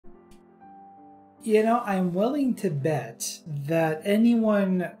You know, I'm willing to bet that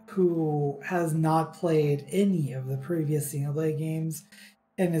anyone who has not played any of the previous Xenoblade games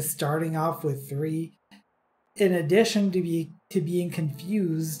and is starting off with 3, in addition to being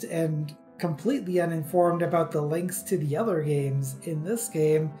confused and completely uninformed about the links to the other games in this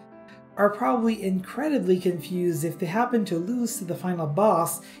game, are probably incredibly confused if they happen to lose to the final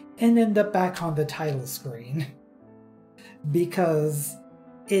boss and end up back on the title screen. Because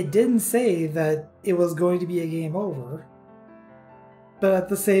it didn't say that it was going to be a game over. But at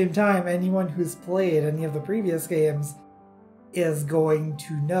the same time, anyone who's played any of the previous games is going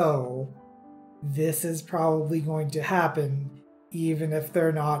to know this is probably going to happen, even if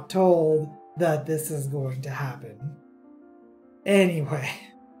they're not told that this is going to happen. Anyway,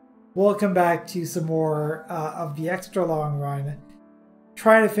 we'll come back to some more of the extra long run,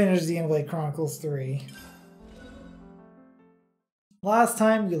 trying to finish Xenoblade Chronicles 3. Last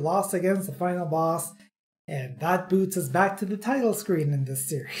time we lost against the final boss, and that boots us back to the title screen in this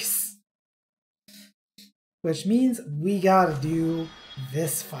series. Which means we gotta do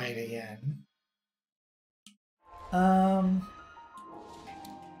this fight again. The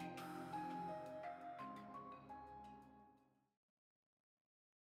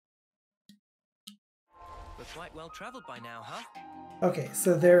quite well traveled by now, huh? Okay,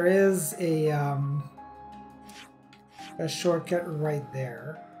 so there is a shortcut right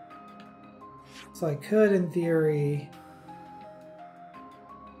there. So I could, in theory,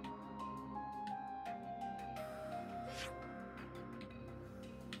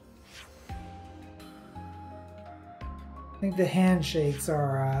 I think the handshakes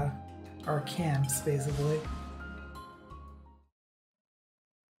are camps, basically.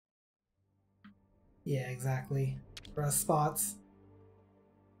 Yeah, exactly. Rest spots.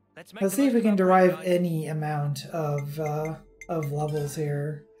 Let's see if we can derive any amount of levels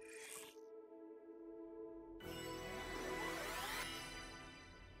here.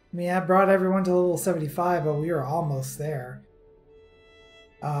 I mean, I brought everyone to level 75, but we were almost there.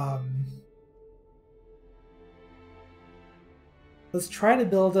 Let's try to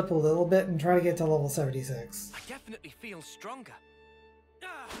build up a little bit and try to get to level 76. I definitely feel stronger.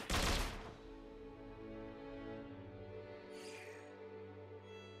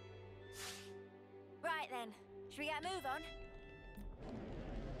 Right then, should we get a move on?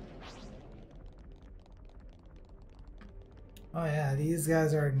 Oh yeah, these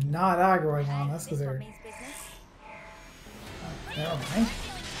guys are not aggroing on us because they're... Oh, never mind.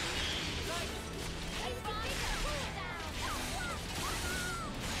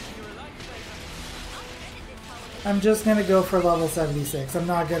 I'm just gonna go for level 76. I'm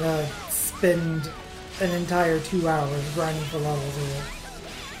not gonna spend an entire 2 hours grinding for levels here.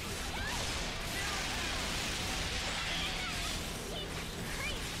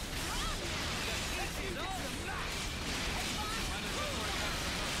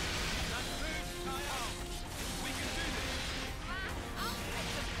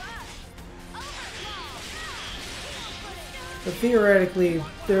 But theoretically,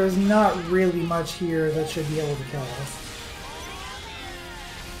 there's not really much here that should be able to kill us.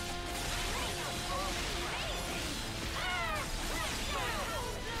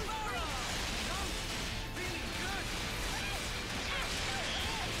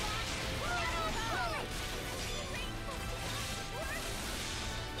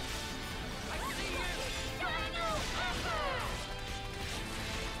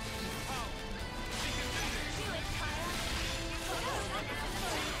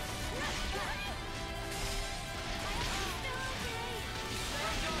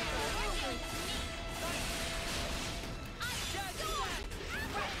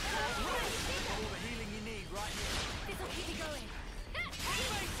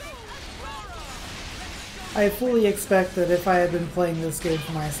 I fully expect that if I had been playing this game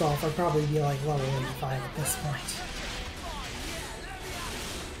for myself, I'd probably be like level 85 at this point.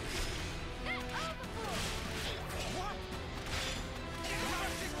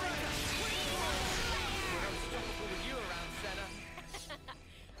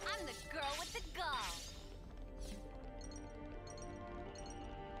 I'm the girl with the gall.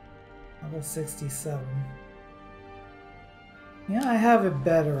 Level 67. Yeah, I have a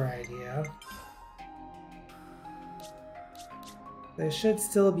better idea. They should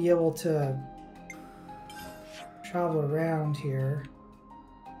still be able to travel around here.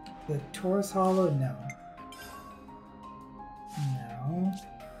 The Taurus Hollow? No. No.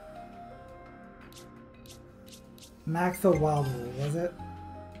 Maxthel Wildwood, was it?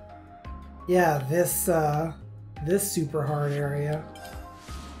 Yeah, this super hard area.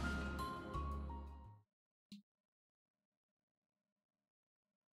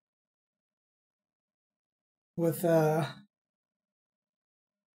 with a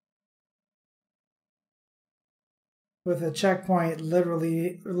checkpoint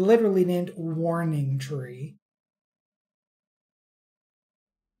literally named Warning Tree.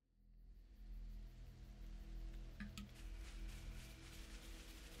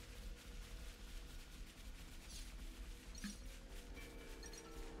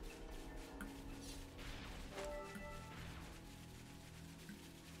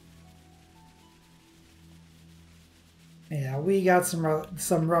 Yeah, we got some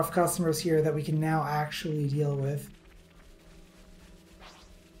rough customers here that we can now actually deal with.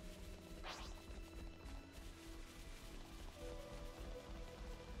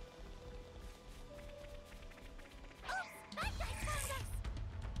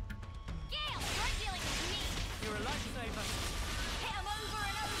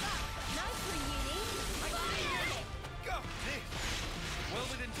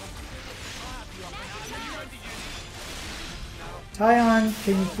 Tyon,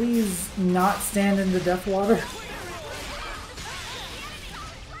 can you please not stand in the death water?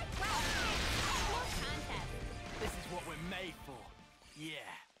 This is what we're made for. Yeah.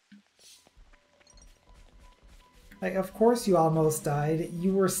 Like, of course you almost died.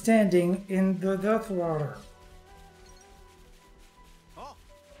 You were standing in the death water. Oh.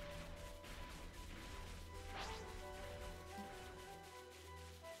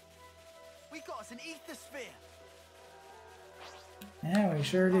 We got us an ether sphere. Yeah, we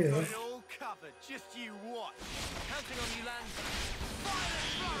sure do. I've got it all covered. Just you watch. Counting on you, Lance.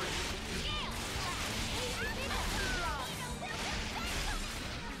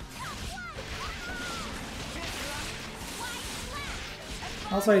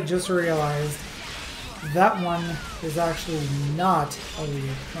 Also, I just realized that one is actually not a lead.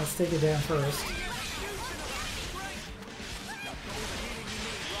 Let's take it down first.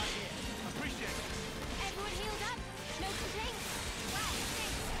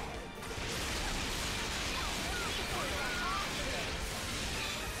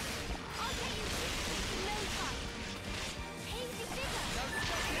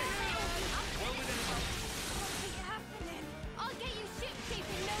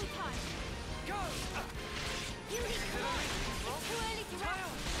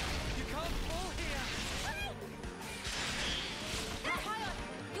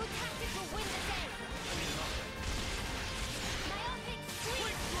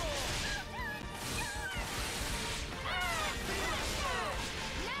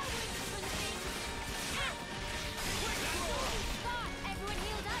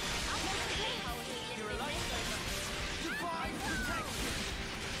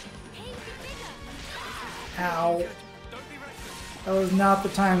 Ow. That was not the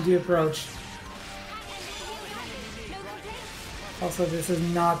time to approach. Also, this is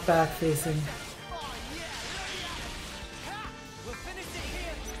not back facing.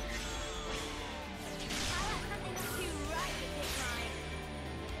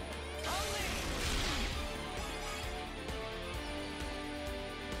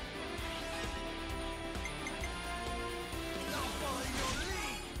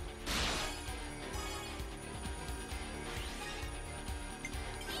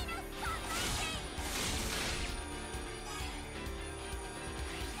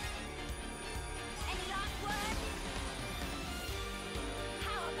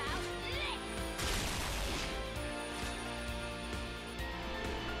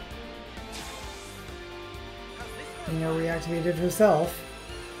 You know, reactivated herself.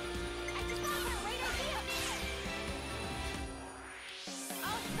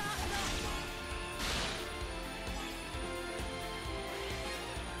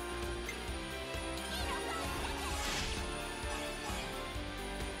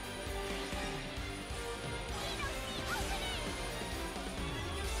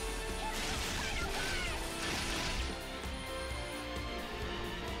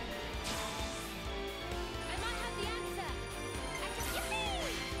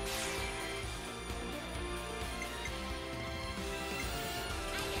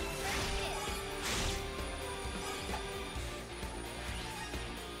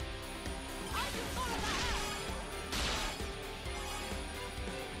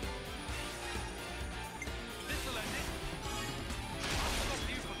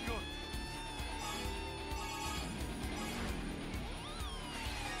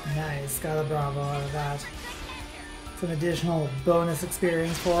 Nice, got a bravo out of that. Some additional bonus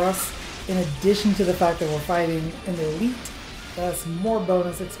experience for us. In addition to the fact that we're fighting an elite, that's more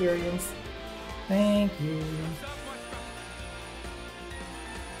bonus experience. Thank you.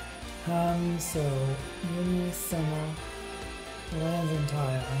 So, Yumi, Soma, lands in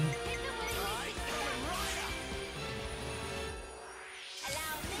Tyon.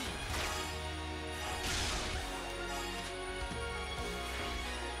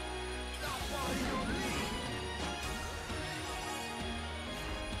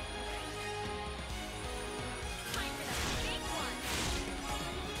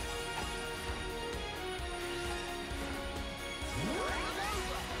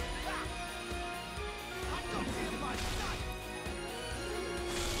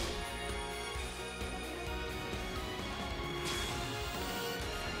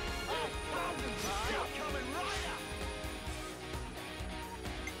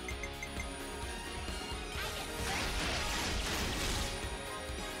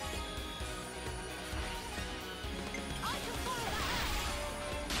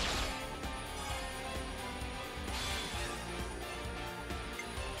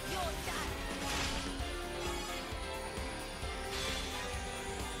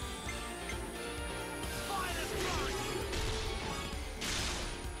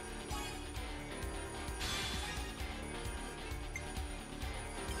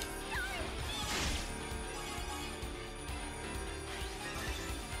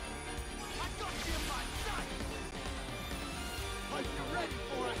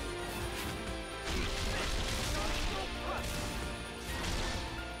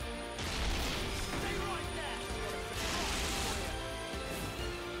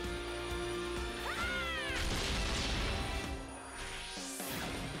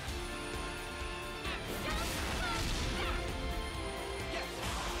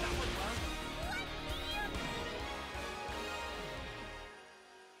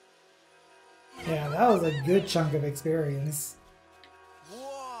 Yeah, that was a good chunk of experience.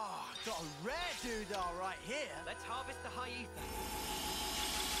 Whoa, got a rare doodah right here. Let's harvest the high ether.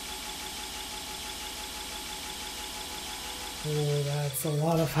 Oh, that's a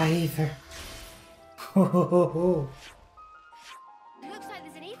lot of high ether. Ho ho ho ho. Looks like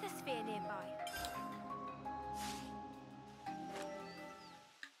there's an ether sphere nearby.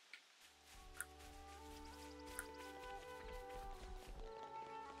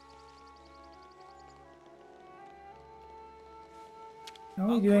 How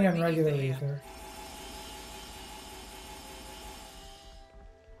are we doing on regular ether?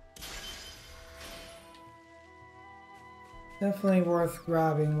 Definitely worth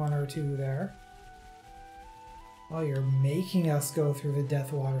grabbing one or two there. Oh, you're making us go through the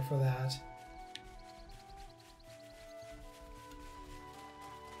death water for that.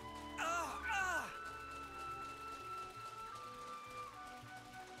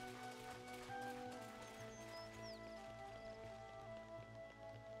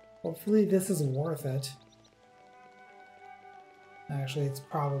 Hopefully this is worth it. Actually, it's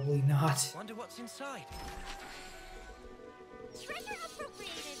probably not. Wonder what's inside. Treasure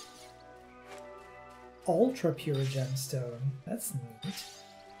appropriated. Ultra pure gemstone. That's neat.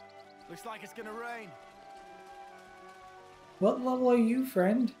 Looks like it's gonna rain. What level are you,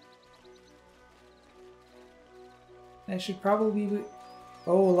 friend? I should probably be...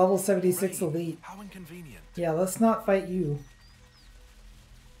 Oh, level 76 elite. How inconvenient. Yeah, let's not fight you.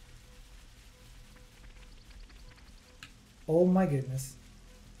 Oh my goodness.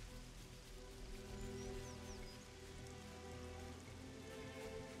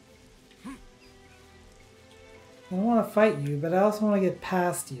 I don't want to fight you, but I also want to get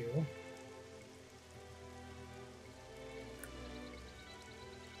past you.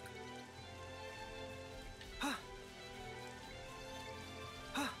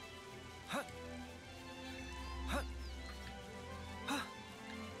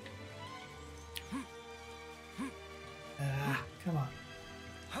 Ah, come on.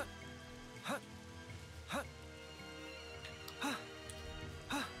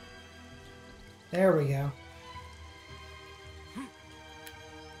 There we go.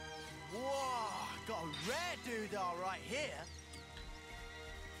 Whoa, got a rare doodah right here.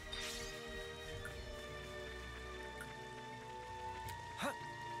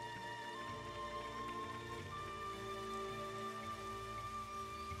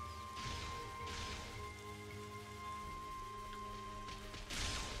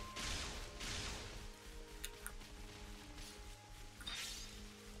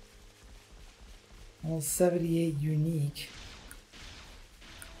 Well, 78 unique.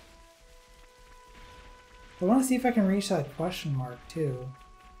 I want to see if I can reach that question mark too.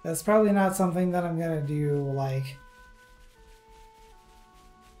 That's probably not something that I'm gonna do like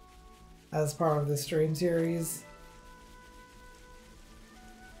as part of the stream series.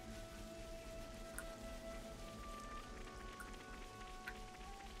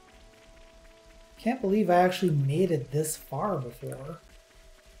 Can't believe I actually made it this far before.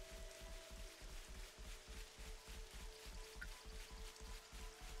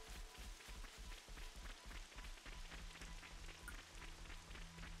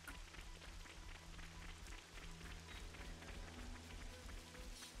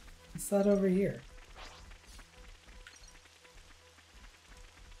 What's that over here?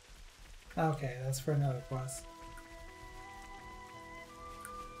 Okay, that's for another quest.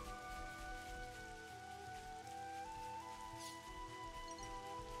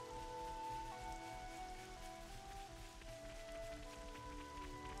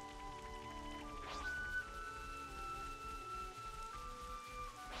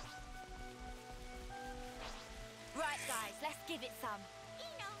 Right, guys, let's give it some.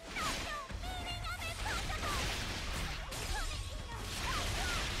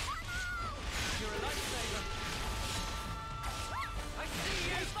 You're a lifesaver. I see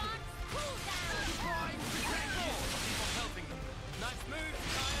you. Response, cool down. Keep on helping them. Nice move,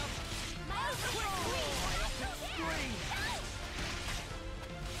 Kyle. Quick Scream.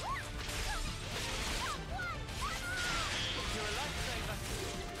 You're a lifesaver.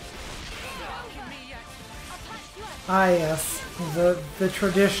 Welcome me yet. Ah yes, the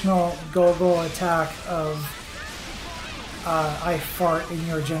traditional go-go attack of I fart in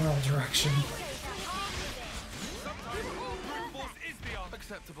your general direction.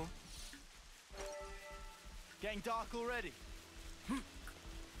 Acceptable. Getting dark already. Is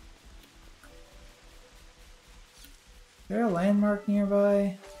there a landmark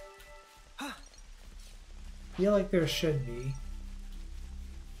nearby? Feel like there should be.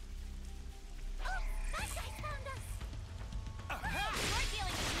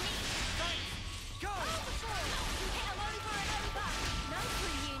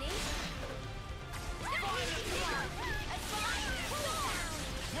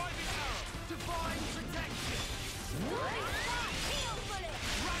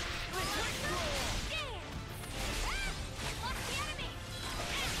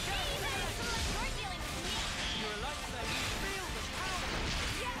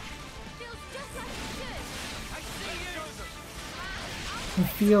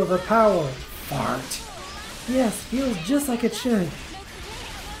 Feel the power. Fart. Yes, feels just like it should.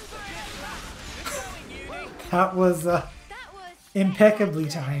 That was That was impeccably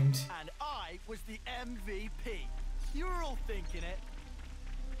timed. And I was the MVP. You were all thinking it.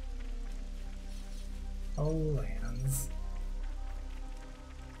 Oh, lands.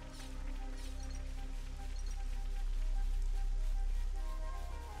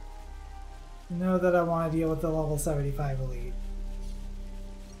 You know that I want to deal with the level 75 elite.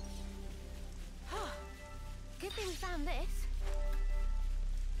 good thing we found this.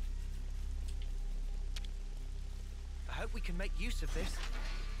 I hope we can make use of this.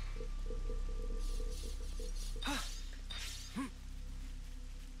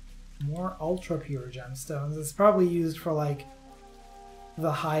 More ultra pure gemstones. It's probably used for like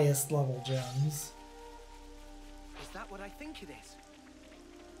the highest level gems. Is that what I think it is?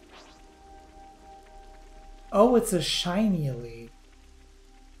 Oh, it's a shiny elite.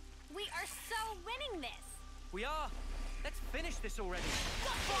 We are so winning this. We are. Let's finish this already.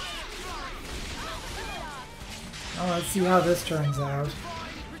 Oh, let's see how this turns out.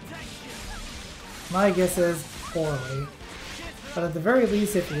 My guess is poorly. But at the very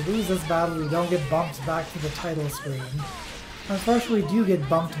least, if we lose this battle, we don't get bumped back to the title screen. Unfortunately, we do get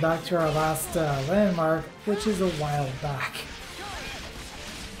bumped back to our last landmark, which is a while back.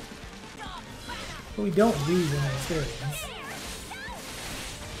 But we don't lose any experience.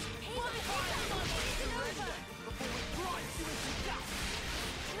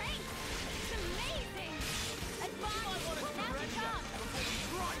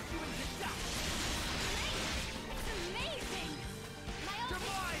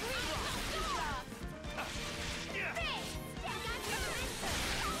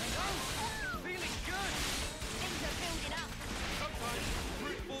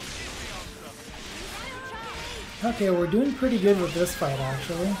 Okay, we're doing pretty good with this fight,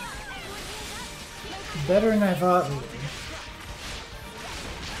 actually. Better than I thought we would.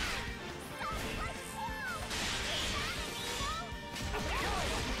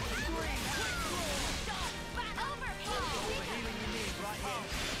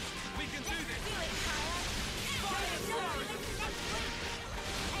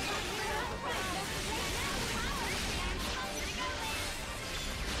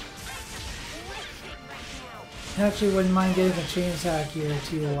 Actually, wouldn't mind getting a chain attack here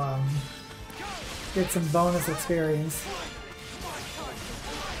to get some bonus experience.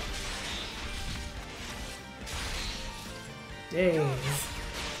 Days.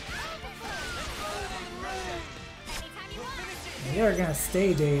 You're gonna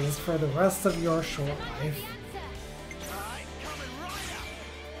stay dazed for the rest of your short life.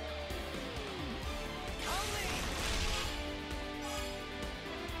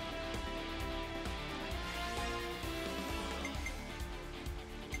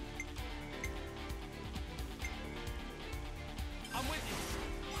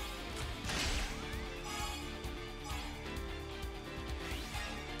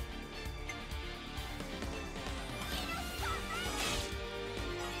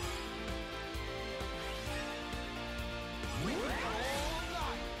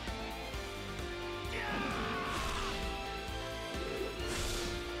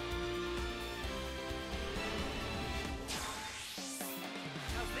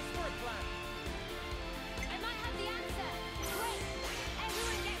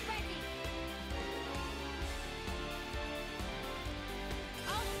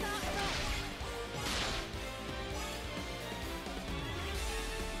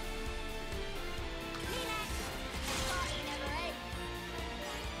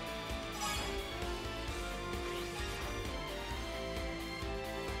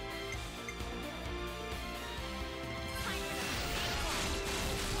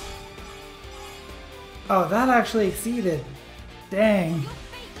 Oh, that actually exceeded. Dang.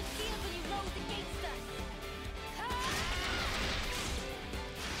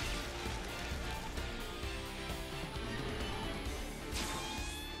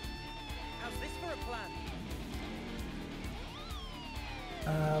 How's this for a plan?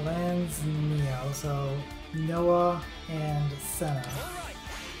 Lands Neo, so Noah and Senna. All right.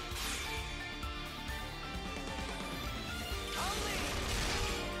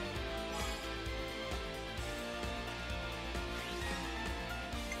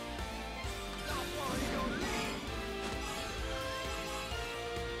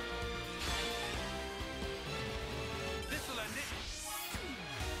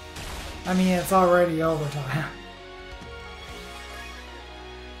 I mean, it's already overtime.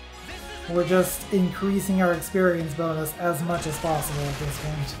 We're just increasing our experience bonus as much as possible at this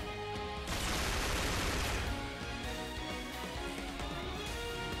point.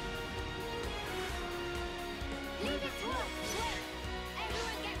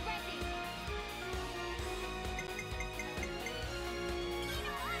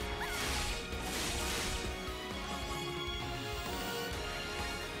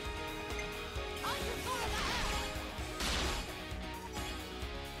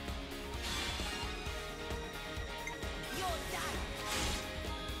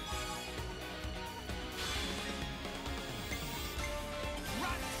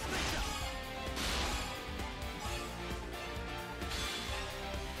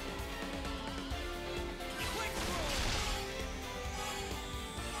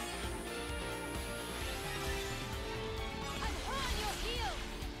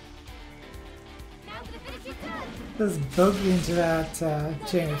 Just boogie into that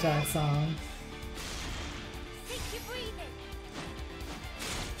chain attack song. Think you're breathing.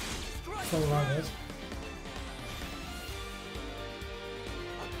 So love it.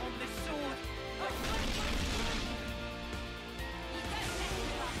 On this sword. You don't mess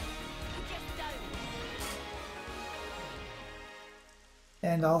with us. You just don't.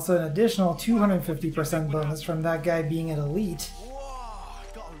 And also an additional 250% bonus from that guy being an elite. Whoa,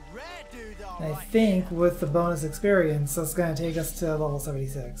 got a rare dude, And I alright. think with the bonus experience, that's going to take us to level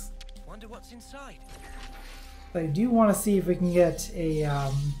 76. Wonder what's inside. But I do want to see if we can get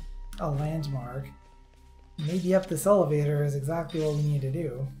a landmark. Maybe up this elevator is exactly what we need to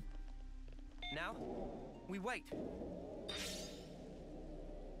do. Now, we wait.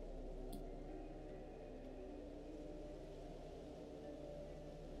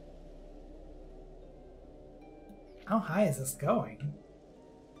 How high is this going?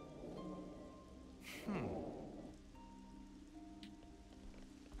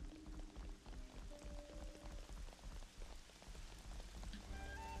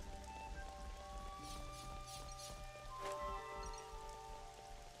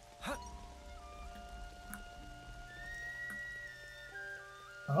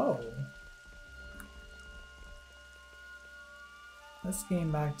 Oh. Let's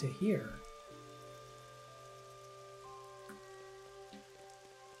game back to here.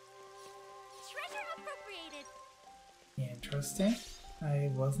 Treasure appropriated. Interesting.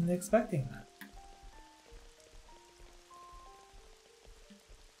 I wasn't expecting that.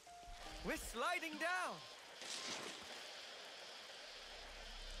 We're sliding down.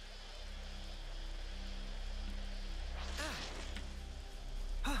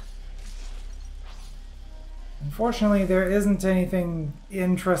 Unfortunately, there isn't anything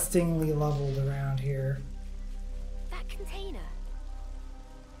interestingly leveled around here. That container.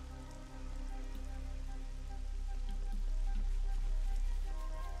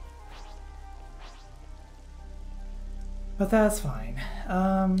 But that's fine.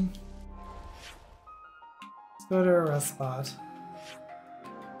 Let's go to a rest spot.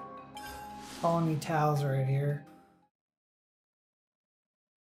 Colony Tao's right here.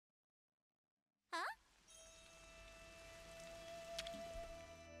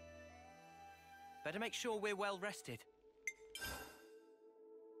 Better make sure we're well rested.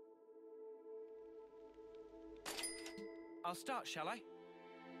 I'll start, shall I?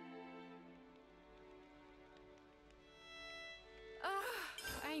 Oh,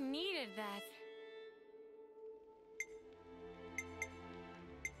 I needed that.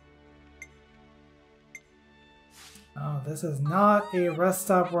 Oh, this is not a rest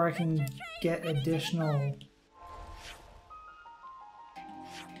stop where I can get additional...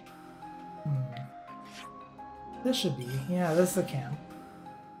 This should be. Yeah, this is a camp.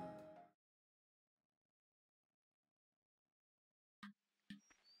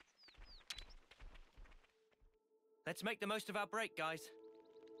 Let's make the most of our break, guys.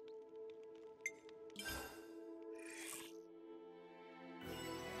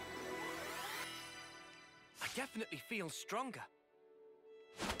 I definitely feel stronger.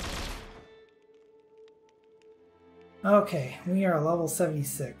 Okay, we are level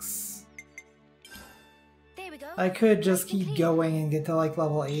 76. There we go. I could just Nice and keep clean. going and get to like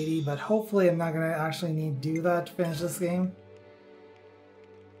level 80, but hopefully I'm not going to actually need to do that to finish this game.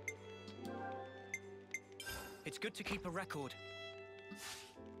 It's good to keep a record.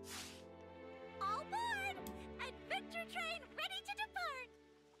 All aboard! Adventure train ready to depart!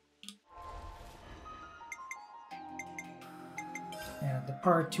 And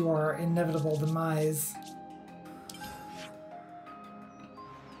depart to our inevitable demise.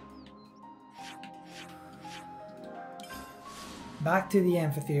 Back to the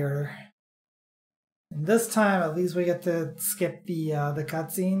amphitheater. And this time, at least we get to skip the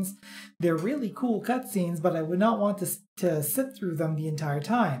cutscenes. They're really cool cutscenes, but I would not want to sit through them the entire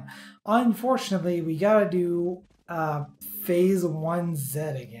time. Unfortunately, we gotta do Phase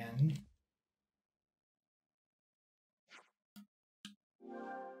 1Z again.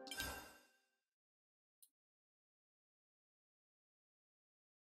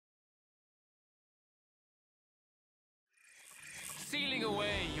 Sealing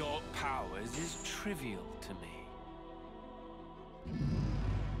away your powers is trivial to me.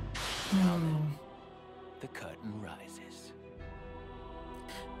 The curtain rises.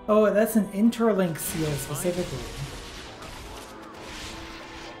 Oh, that's an interlink seal specifically.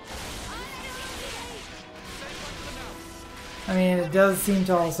 I mean, it does seem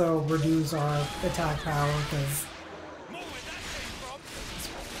to also reduce our attack power, because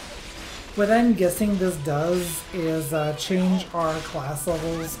what I'm guessing this does is change our class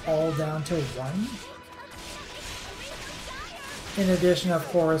levels all down to 1. In addition, of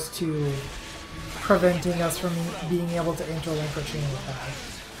course, to preventing us from being able to interlink or chain attack.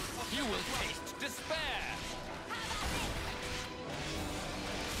 You will taste despair.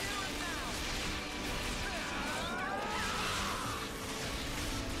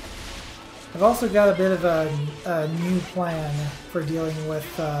 I've also got a bit of a new plan for dealing with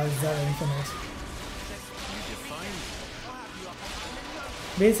Zed Infinite.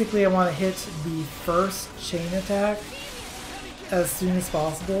 Basically, I want to hit the first chain attack as soon as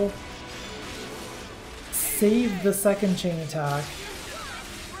possible. Save the second chain attack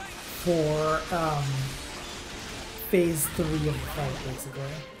for phase 3 of the fight, basically.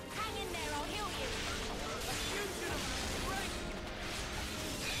 Hang in there, I'll heal you.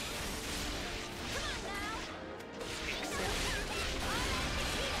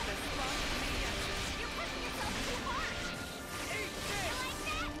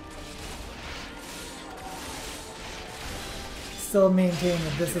 Still maintain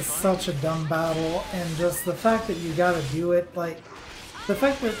that this is such a dumb battle, and just the fact that you gotta do it, like, the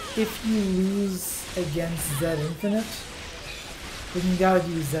fact that if you lose against Zed Infinite, then you gotta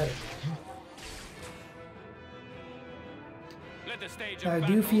do Zed again. Let the stage I of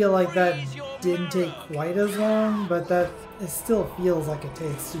do battle feel like that raise your didn't take mirror. quite as long, but that it still feels like it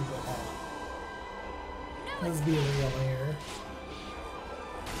takes super long. Let's be real here.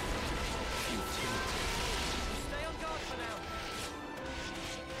 Stay on guard for now.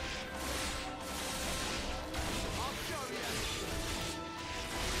 I'll show you.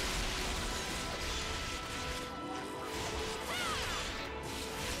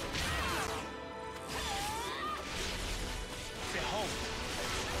 Behold.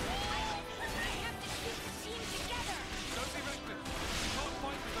 Don't be reckless. You can't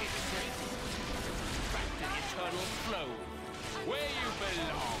fight with those trees. Back to the eternal flow, where you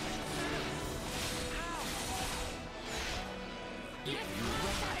belong. Yet you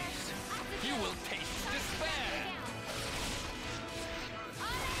rise. You will taste despair.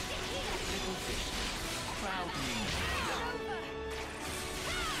 Little fish, crowding.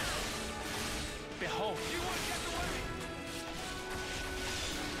 Behold. You won't get away.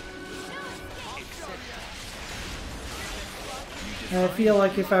 And I feel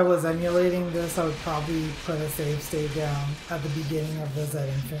like if I was emulating this, I would probably put a save state down at the beginning of the Zed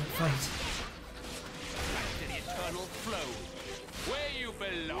Infinite fight. Back to the eternal flow, where you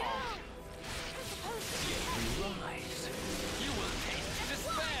belong. Yet you rise. You will taste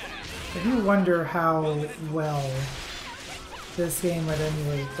despair. I do wonder how well this game would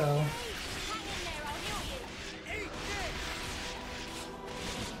emulate, though.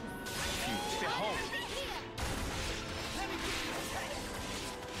 Behold.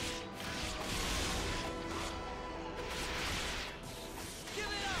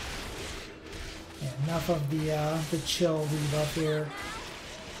 Yeah, enough of the chill debuff here.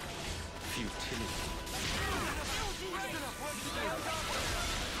 Futility.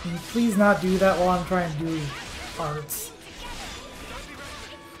 Can you please not do that while I'm trying to do arts?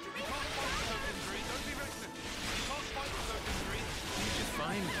 You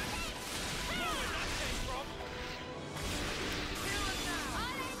define me.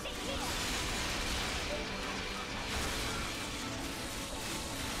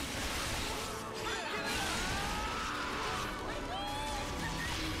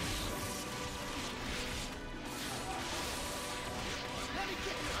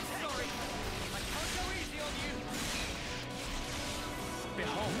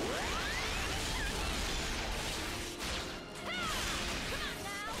 Behold.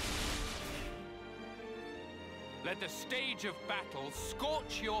 Let the stage of battle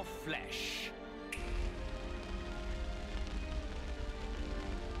scorch your flesh.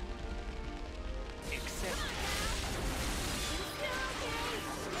 Accept it.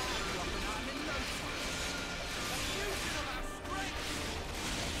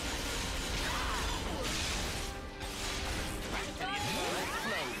 Back to the eternal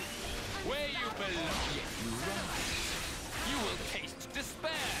flow, where you belong. Yet you rise. You will taste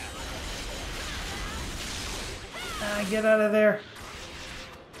despair. Get out of there.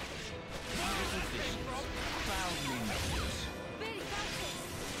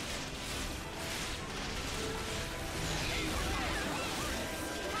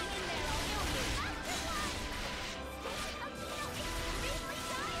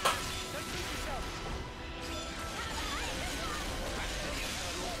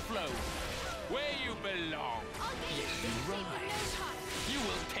 Flow, where you belong. Yet you rise. You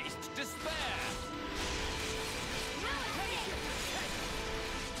will taste despair.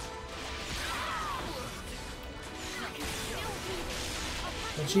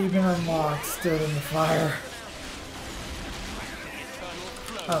 Achievement unlocked, stood in the fire.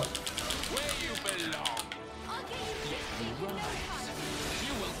 Oh. Where you belong. Yet you rise.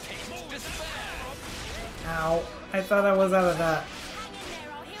 You will taste despair. Ow. I thought I was out of that. Hang in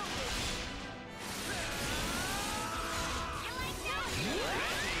there, I'll heal you. You like that?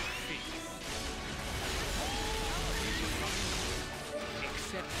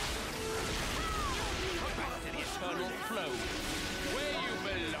 Accept. Back to the eternal flow. Where you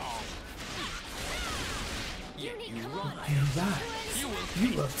belong. Yet you rise. You rise. You will You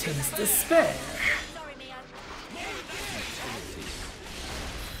will taste despair. Sorry, Mia.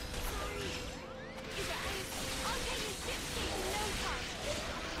 I'll get you ship-shape in no time.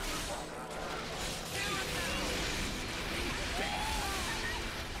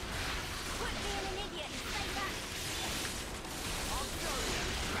 Quit being an idiot and stay back.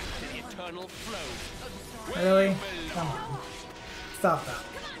 back to the eternal flow. Really? Come on. Stop that.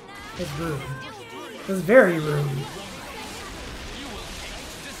 It's rude. It's very rude. You will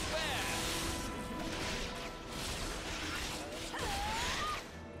taste despair.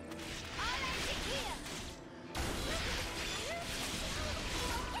 I'll end it here.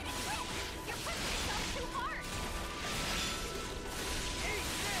 Get it quick. You're pushing yourself too hard.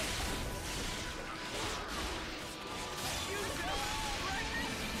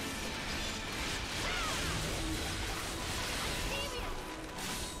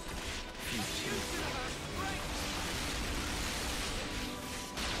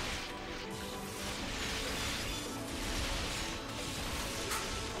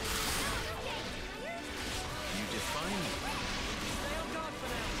 You define me.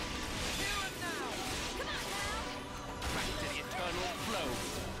 Back to the eternal flow.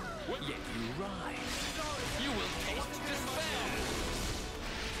 Yet you rise. You will taste despair.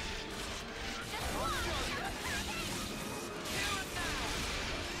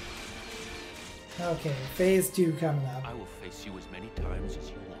 Okay, phase 2 coming up. I will face you as many times as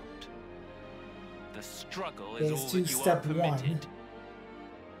you want. The struggle is Phase all 2, that you are step 1. permitted.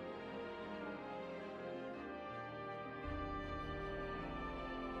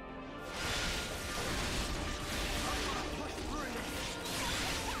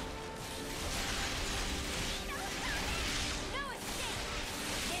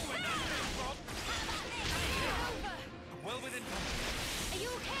 Well within. Are you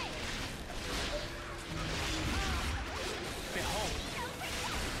okay? Behold.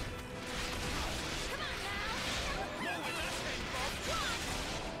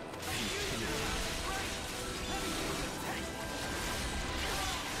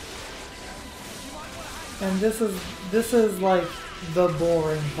 And this is like the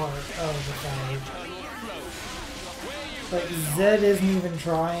boring part of the fight. Eternal flow. Where you Like Zed isn't even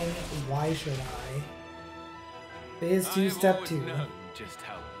trying. Why should I? Phase 2, I've step always 2. known just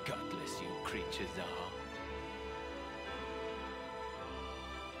how gutless you creatures are.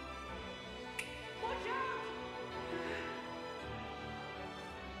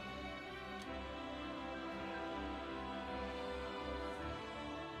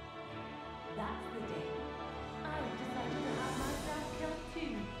 That's the day I decided to have myself killed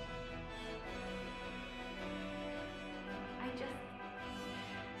too.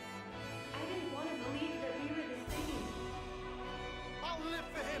 I didn't want to believe that we were the same. I'll live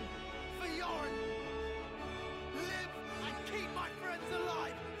for him, for Yoren. Live and keep my friends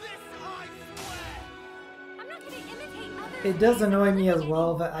alive. This I swear. I'm not going to imitate others. It does annoy me as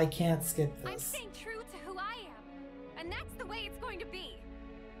well that I can't skip I'm this. staying true to who I am, and that's the way it's going to be.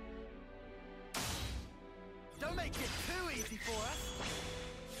 Don't make it too easy for us.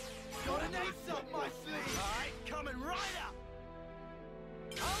 Got an ace up my sleeve. All right, coming right up.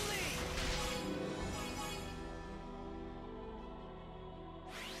 I'll lead.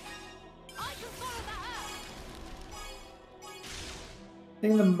 I can follow that up. I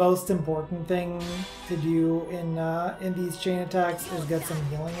think the most important thing to do in these chain attacks is get some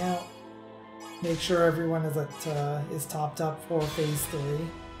healing out. Make sure everyone is topped up for phase 3.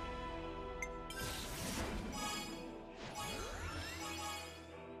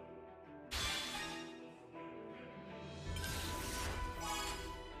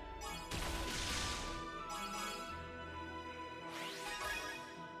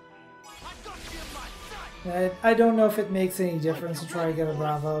 I got you in my sight. I don't know if it makes any difference to try to get a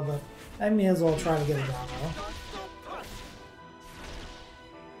Bravo, but I may as well try to get a Bravo. Don't stop pushing.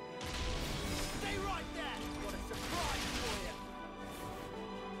 Stay right there. Got a surprise for you.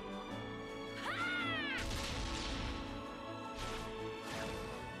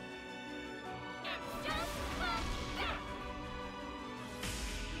 It's just like that.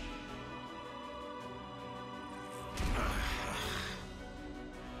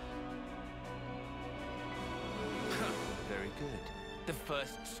 Very good. the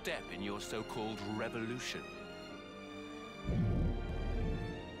first step in your so-called revolution.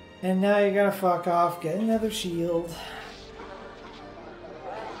 And now you gotta fuck off, get another shield.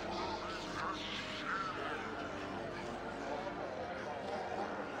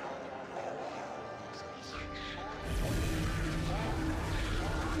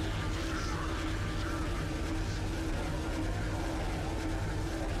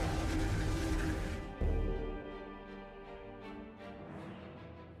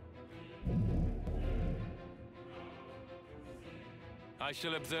 I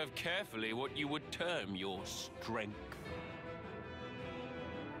shall observe carefully what you would term your strength.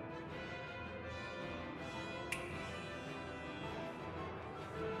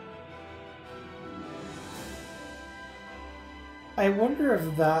 I wonder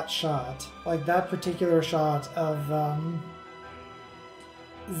if that shot, like that particular shot of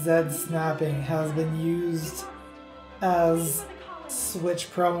Zed snapping, has been used as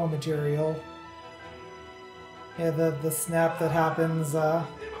Switch promo material. Yeah, the snap that happens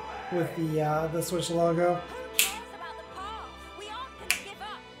with the Switch logo. Who cares about the past? We aren't gonna give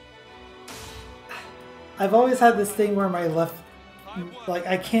up. I've always had this thing where my left, like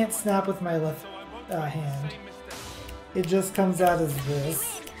I can't snap with my left hand. It just comes out as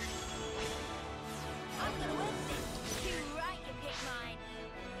this. I'm gonna win this. You right, you pick mine.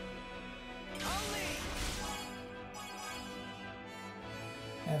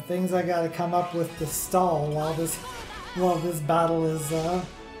 And things I gotta come up with to stall while this battle is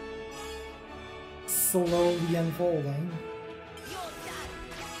slowly unfolding. You're done.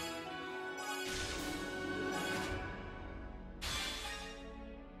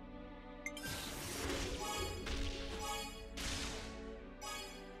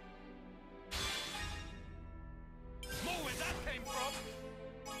 More where that came from.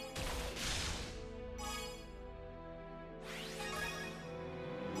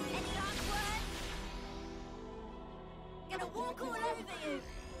 Any last words? Gonna walk all over you.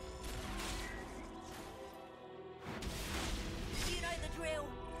 You know the drill.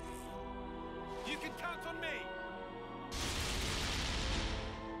 You can count on me.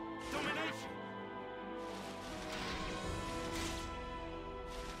 Domination.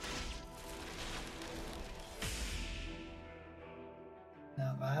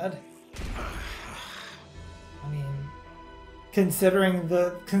 Not bad. I mean, considering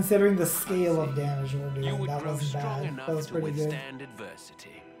the scale of damage we're You doing, would that grow wasn't strong bad. enough That was to pretty good. withstand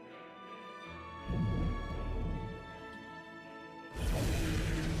adversity.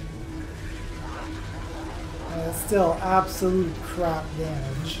 Still absolute crap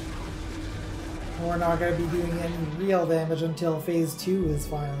damage. We're not going to be doing any real damage until phase 2 is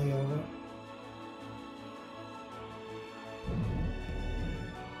finally over.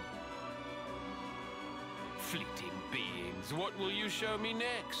 Fleeting beings, what will you show me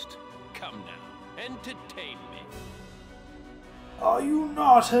next? Come now, entertain me. Are you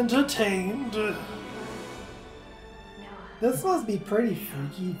not entertained? This must be pretty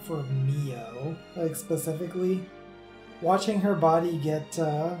freaky for Mio, like specifically. Watching her body get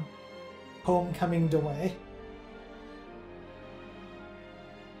homecominged away.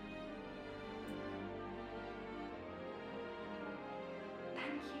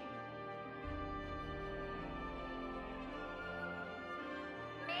 Thank you.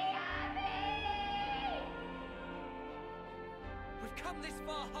 We've come this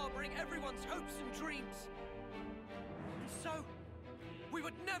far harboring everyone's hopes and dreams. And so, we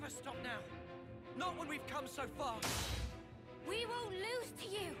would never stop now. Not when we've come so far. We won't lose to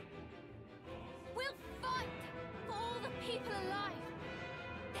you. We'll fight for all the people alive.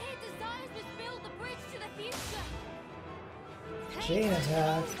 Their desires must build the bridge to the future. Chain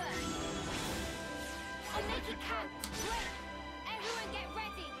attack. I'll make it count. Wait, everyone get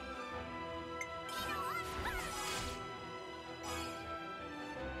ready.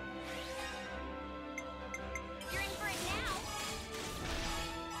 You're in for it now.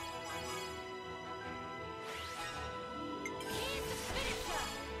 Here's the finisher.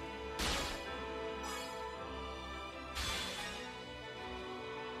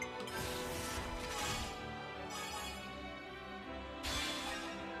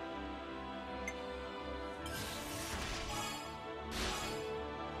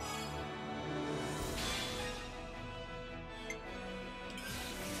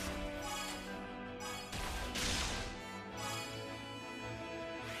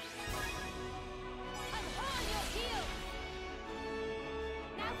 I'm hot on your heels.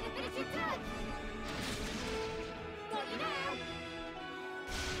 Now for the finishing touch. Got you now.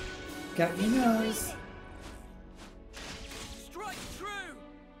 Got your nose. Strike true!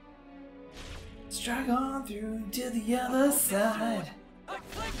 Strike on through to the other side.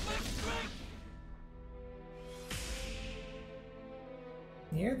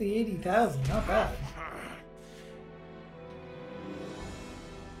 Near the 80,000, not bad.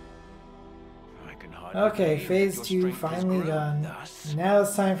 I can hardly Okay, believe phase your 2 strength has finally grown done. thus. Now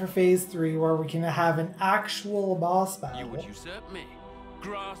it's time for phase 3 where we can have an actual boss You battle. would usurp me,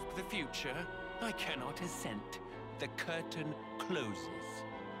 grasp the future. I cannot assent. The curtain closes.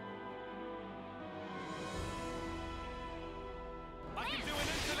 I can do an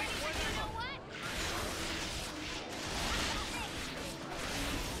intellect whenever.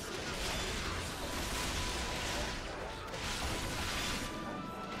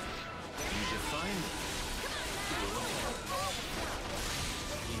 You define me.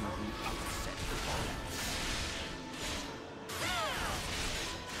 You who upset the balance.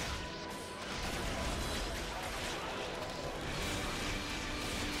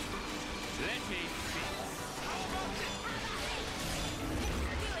 Let me speak.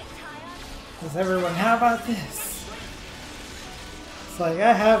 Does everyone, how about this? It's like,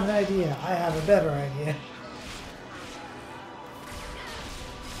 I have an idea. I have a better idea.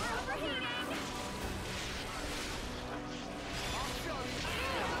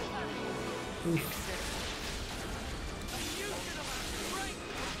 Oof.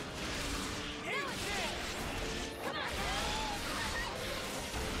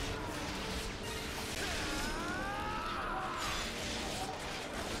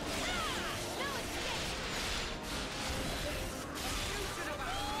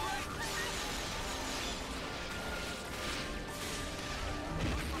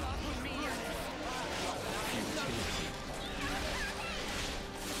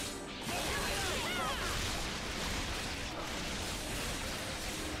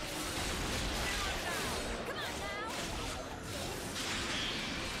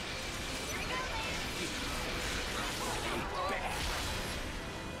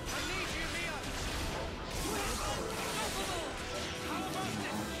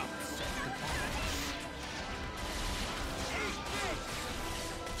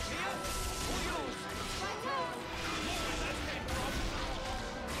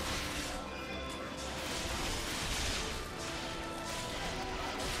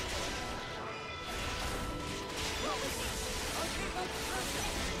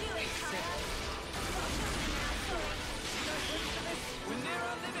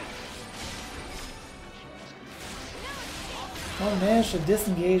 Well, managed to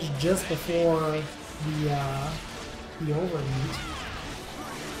disengage just before the overheat.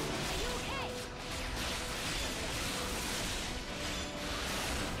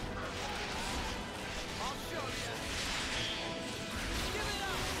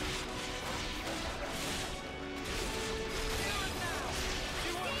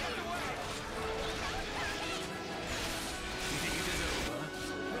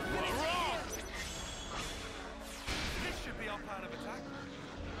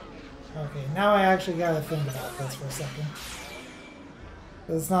 Okay, now I actually gotta think about this for a second.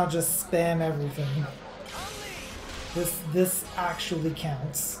 It's not just spam everything. This actually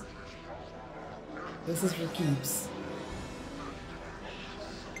counts. This is for keeps.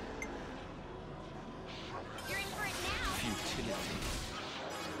 You're in for it now. Futility.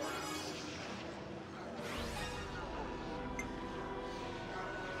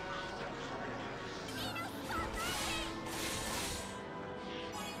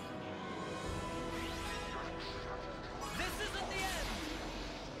 This isn't the end!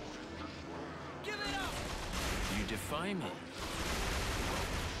 Give it up! You defy me.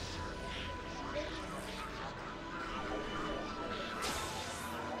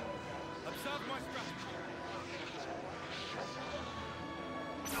 Observe my strategy.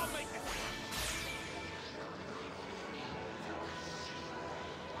 I'll make it.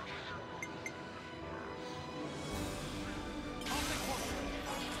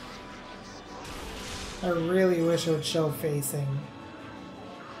 I really wish it would show facing.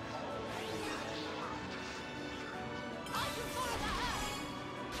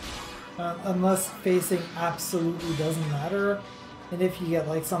 Unless facing absolutely doesn't matter. And if you get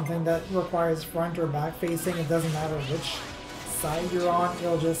like something that requires front or back facing, it doesn't matter which side you're on,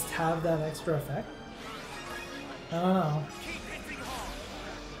 it'll just have that extra effect. I don't know. Keep hitting hard.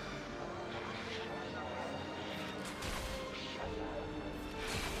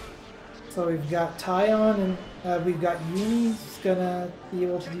 So we've got Tyon and we've got Yumi's gonna be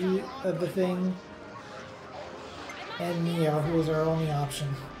able to do the thing. And Mia, who is our only option.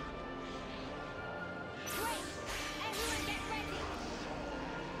 Everyone get ready.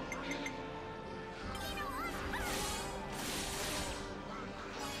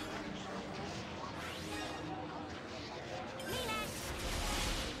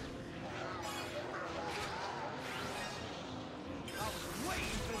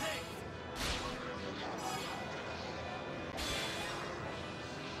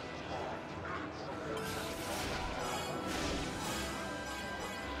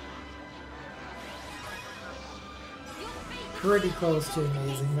 pretty close to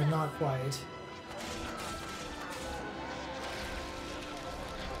amazing, but not quite.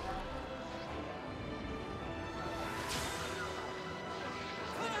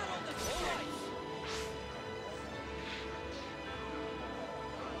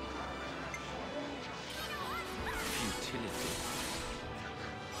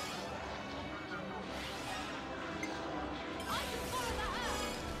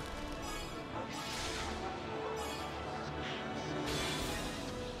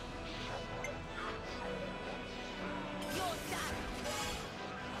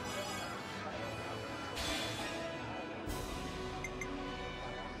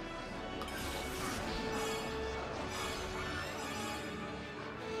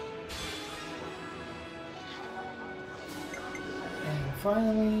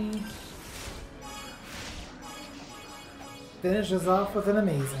 Finally finishes off with an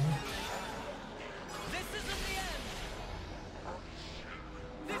amazing. This isn't the end.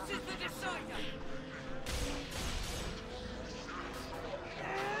 This is the decider.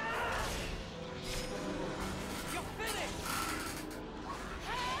 You're finished.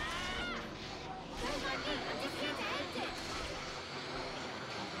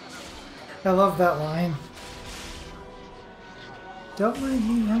 I love that line. Don't mind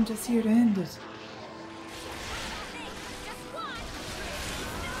me, I'm just here to end it.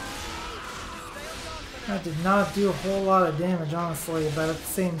 That did not do a whole lot of damage, honestly, but at the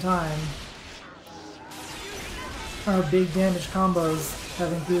same time, our big damage combos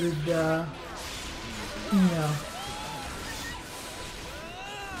have included, you know.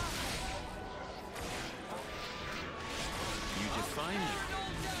 You define me.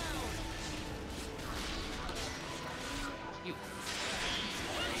 You.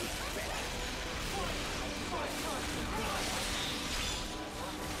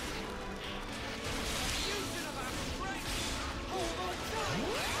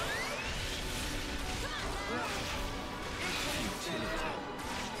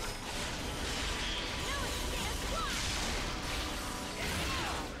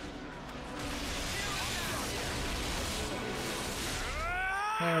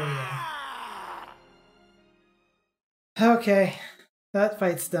 There we go. Okay, that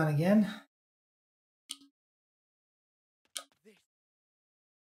fight's done again.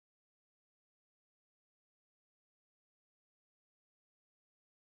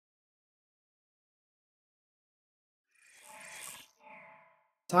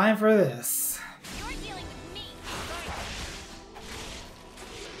 Time for this. You're dealing with me.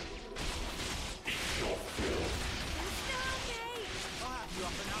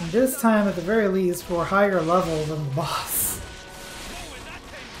 And this time, at the very least, for a higher level than the boss.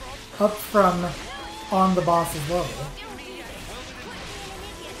 Up from on the boss's level.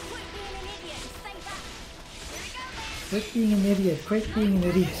 Quit being an idiot. Quit being an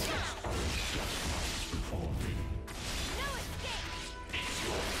idiot.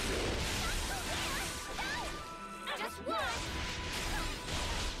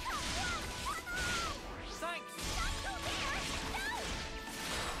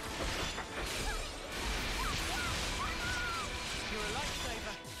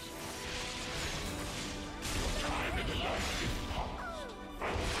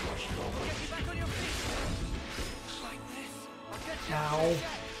 Ow.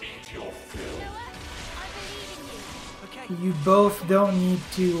 You both don't need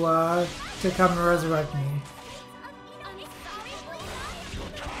to come and resurrect me.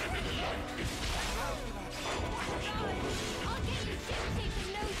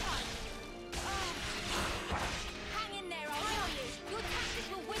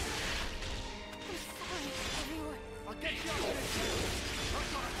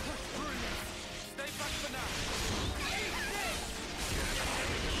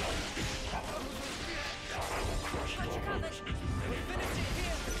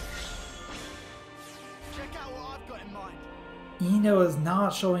 Eno is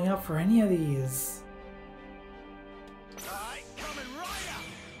not showing up for any of these.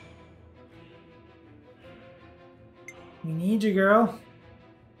 We need you, girl.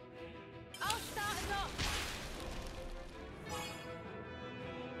 I'll start us off.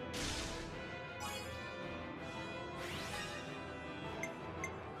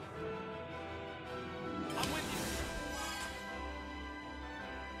 I'm with you.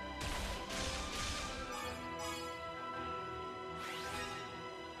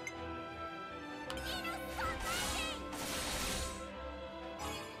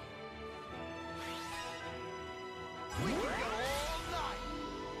 We can go all night.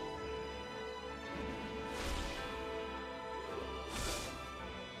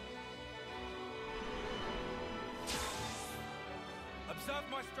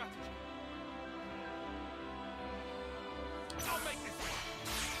 my strategy. I'll make this work.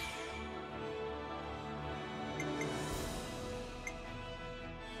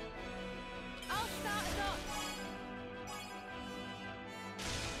 I'll start us off.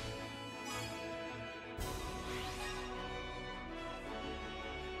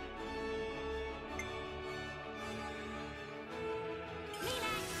 Me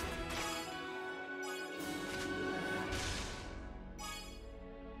next.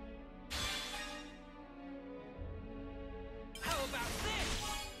 How about this?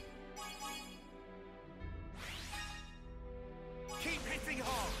 Keep hitting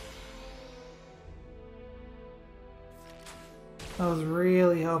hard. I was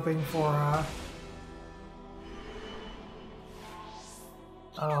really hoping for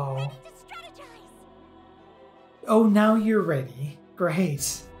oh. Ready to strategize. Oh, now you're ready.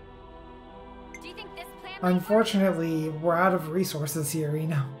 Great. Do you think this plan might work? Unfortunately, we're out of resources here, you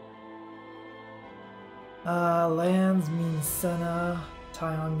know. Lands means Senna.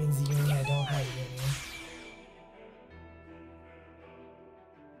 Taiwan means Uni. I don't have Uni.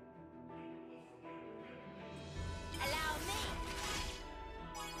 Allow me.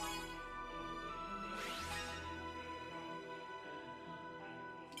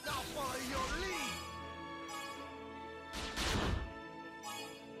 I'll follow your lead.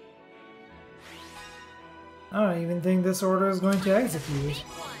 I don't even think this order is going to execute. Big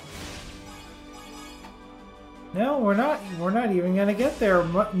one. No, we're not. We're not even gonna get there.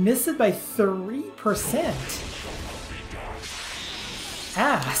 Miss it by 3%.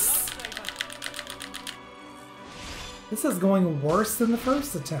 Ass. This is going worse than the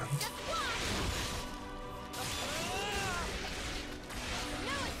first attempt.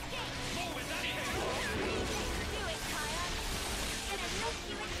 No escape. Do it, Kaya. Gonna knock you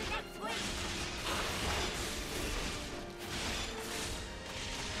into next week.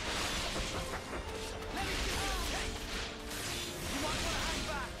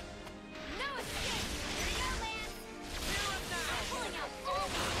 No escape. Here you go, Lance. Pulling out all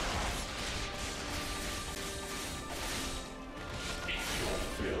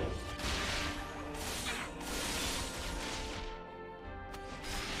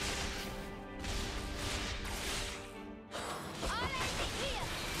I'll end it here.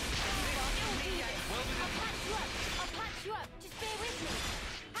 You'll do this. I'll patch you up. Just bear with me.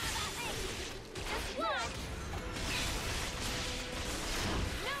 How about this? Just one.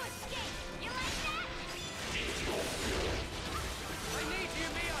 No escape. You like that? I need you,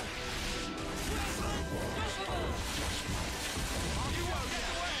 Mio.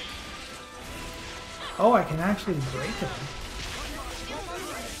 Oh, I can actually break them.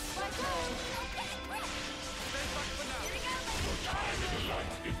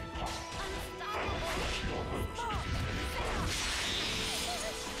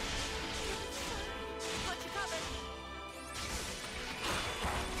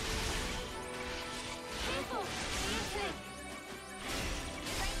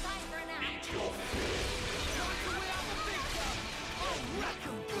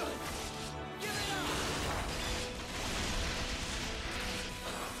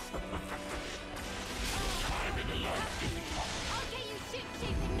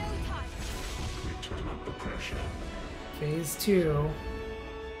 Phase 2.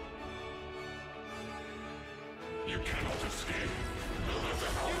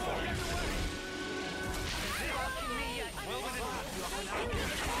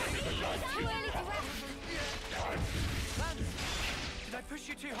 Did I push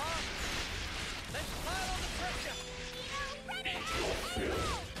you too hard? Let's pile on the pressure.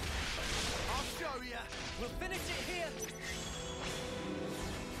 I'll show ya. We'll finish it here.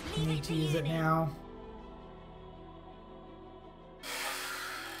 You need to use it now.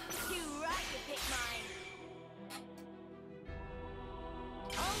 You right to pick mine.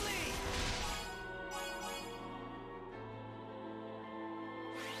 I'll lead.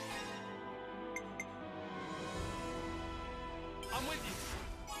 I'm with you.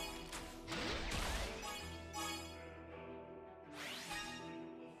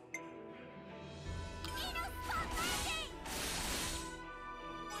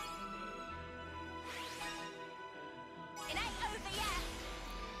 It ain't over yet.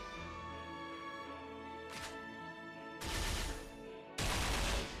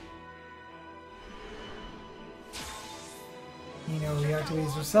 You know,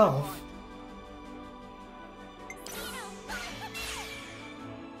 reactivates yourself.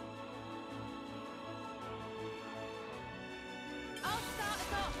 I'll start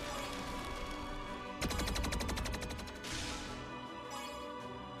us off.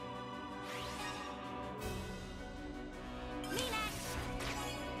 Me next.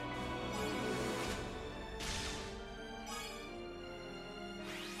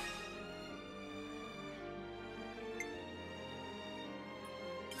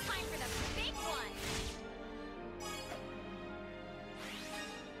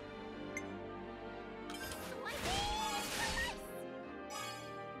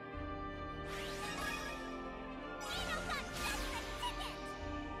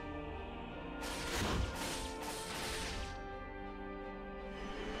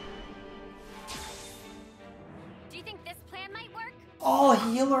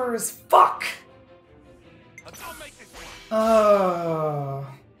 healers! Fuck! I'll make this one. Oh,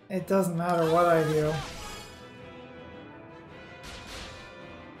 it doesn't matter what I do.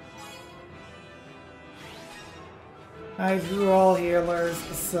 I drew all healers,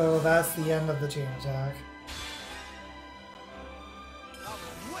 so that's the end of the chain attack. I was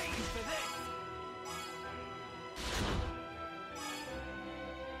waiting for this.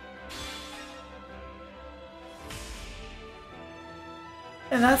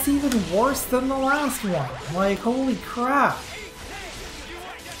 And that's even worse than the last one. Like, holy crap. You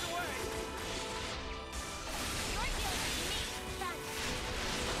won't get away.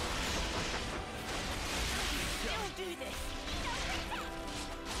 You'll do this.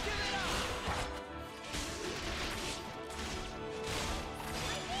 Give it up.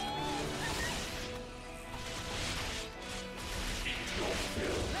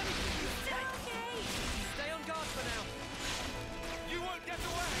 Stay on guard for now. You won't get away.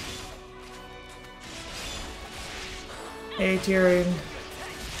 Hey, Tyrion.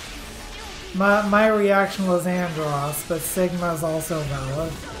 My reaction was Andros, but Sigma is also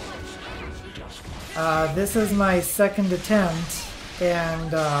valid. This is my second attempt, and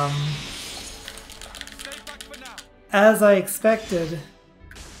Stay back for now. as I expected,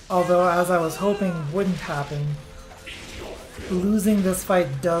 although as I was hoping wouldn't happen, losing this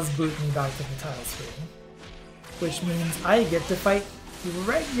fight does boot me back to the title screen. Which means I get to fight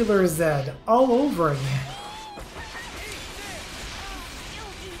regular Zed all over again.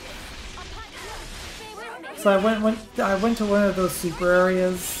 So I went to one of those super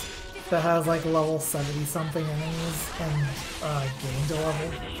areas that has like level 70 something enemies and gained a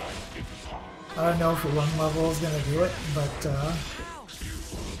level. I don't know if one level is gonna do it, but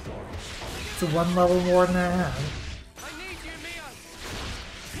it's one level more than I had. I need you, Mio.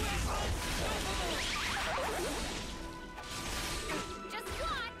 Just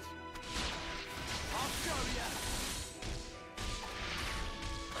watch. I'll show ya.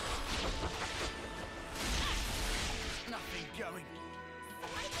 Nothing going.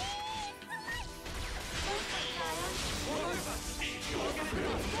 All over. We'll get it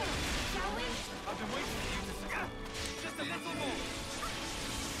done. Shall we? I've been waiting for you to scrap. Just a little more.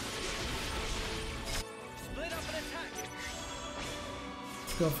 Split up and attack.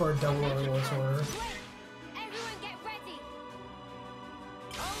 Let's go for a double Warlord's Order. Wait. Everyone get ready.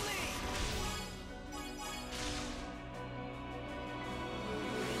 I'll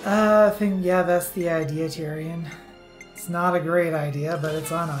lead. I think, yeah, that's the idea, Tyrion. It's not a great idea, but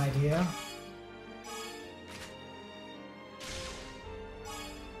it's an idea.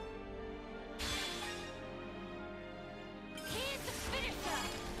 Here's the finisher.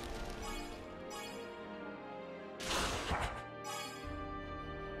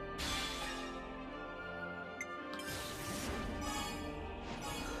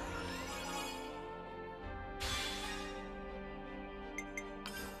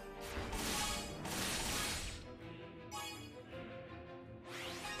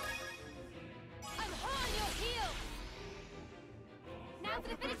 I'm hard on your heels. Now for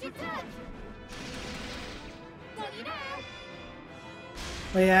the finishing touch. Got you now.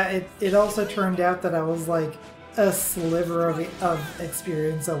 But yeah, it also turned out that I was like a sliver of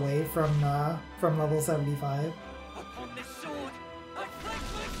experience away from level 75. Upon this sword, I flex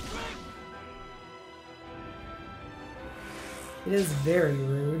my strength. It is very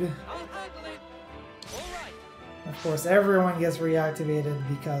rude. I'll handle it. All right. Of course, everyone gets reactivated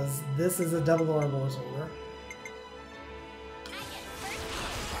because this is a double Ouroboros Order.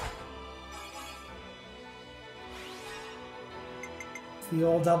 It's the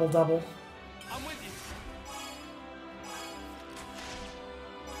old double-double. I'm with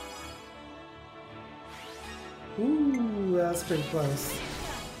you. Ooh, that's pretty close.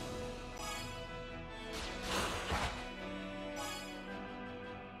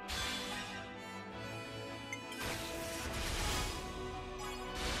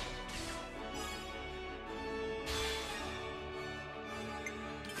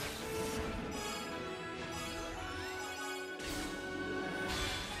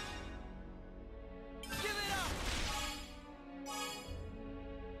 Give it up.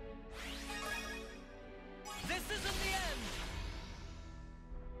 This isn't the end.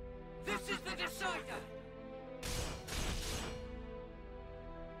 This is the decider.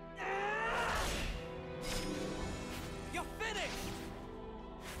 You're finished.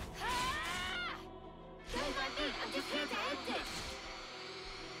 Ah! Don't mind me. I'm just here to end this.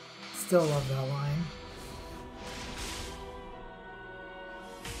 Still love that line.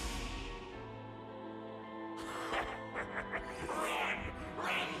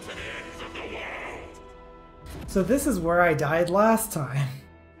 So this is where I died last time.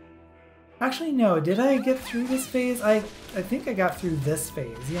 Actually, no. Did I get through this phase? I think I got through this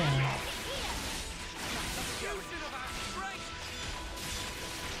phase, yeah.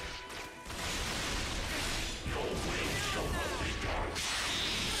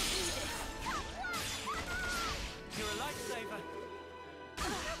 You're a lifesaver.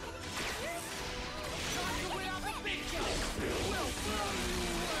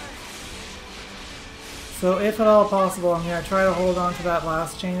 So if at all possible, I'm going to try to hold on to that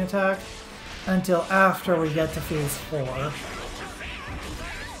last chain attack until after we get to phase 4.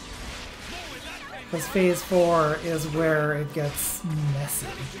 Because phase 4 is where it gets messy.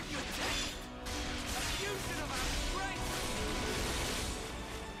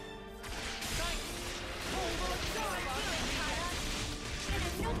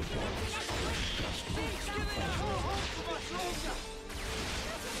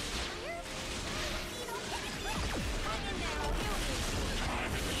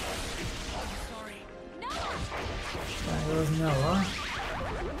 There goes Noah.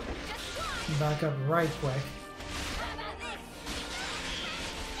 Back up right quick.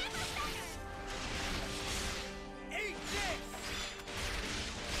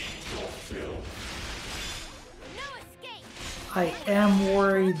 I am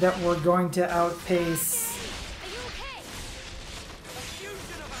worried that we're going to outpace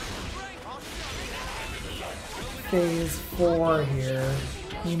phase 4 here.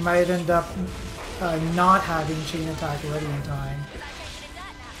 We might end up not having chain attack ready in time,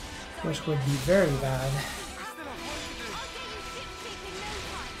 which would be very bad.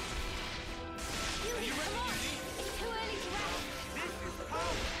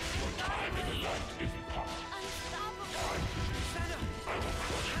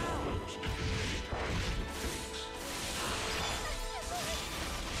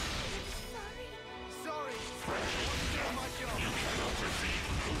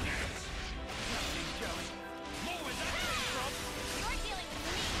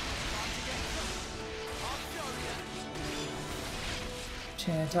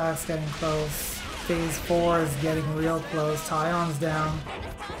 Chain attack's getting close. Phase 4 is getting real close. Tyon's down.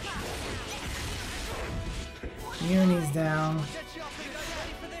 Uni's down.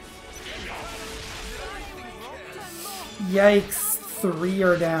 Yikes. 3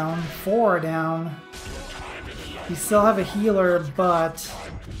 are down. 4 are down. We still have a healer, but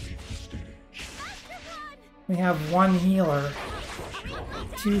we have 1 healer.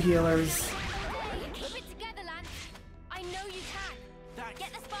 2 healers.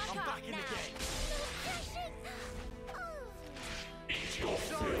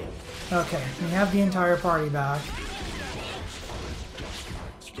 Okay, we have the entire party back.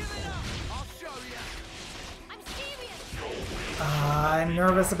 I'm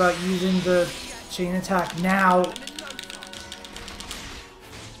nervous about using the chain attack now.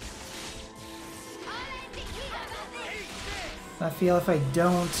 I feel if I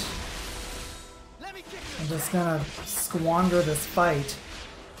don't, I'm just gonna squander this fight.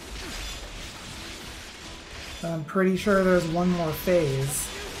 But I'm pretty sure there's one more phase.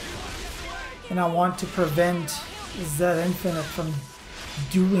 And I want to prevent Z Infinite from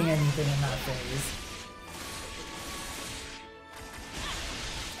doing anything in that phase.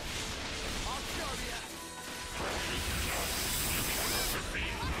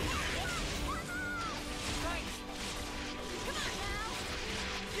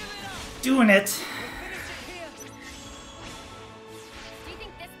 Doing it! Do you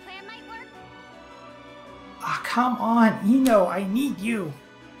think this plan might work? Ah, come on, Eno, I need you!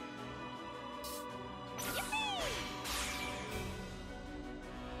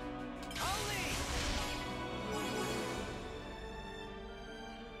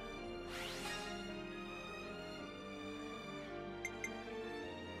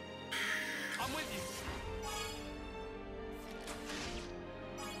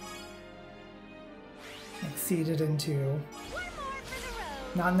 Exceeded into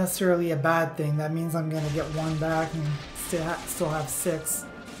not necessarily a bad thing. That means I'm gonna get 1 back and still have 6.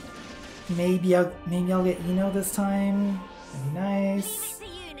 Maybe I'll get Eno this time. That'd be nice.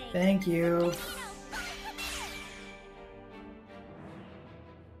 Thank you.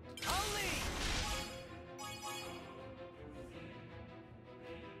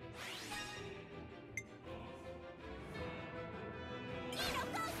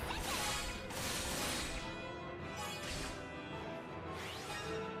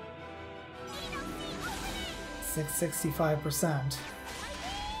 Six 65%.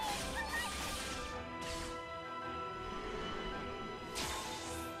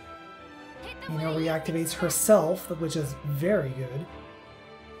 Eno reactivates herself, which is very good.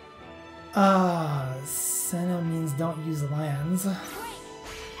 Senna means don't use lands. Great!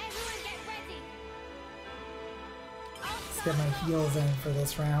 Everyone get ready! Let's get my heals in for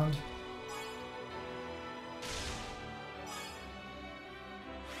this round.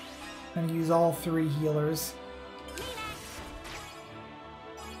 I'm gonna use all 3 healers.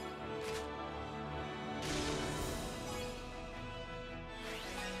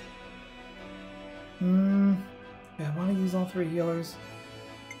 Yeah, I want to use all 3 healers.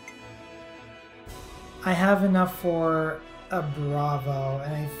 I have enough for a Bravo,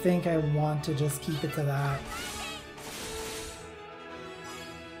 and I think I want to just keep it to that.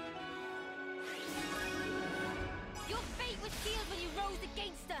 Your fate was sealed when you rose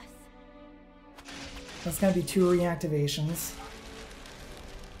against us. That's gonna be 2 reactivations.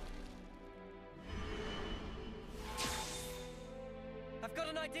 I've got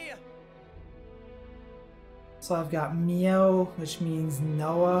an idea. So I've got Mio, which means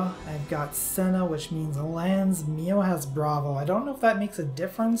Noah. I've got Senna, which means lands. Mio has Bravo. I don't know if that makes a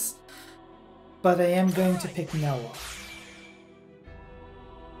difference, but I am going to pick Noah.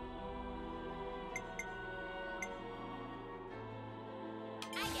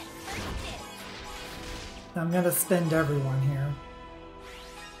 I get first dibs. I'm gonna spend everyone here.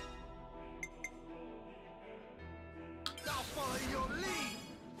 I'll follow your lead.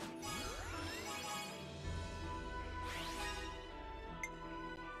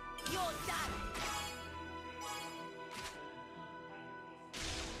 You're done.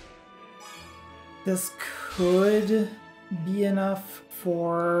 This could be enough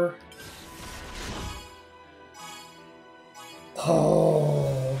for...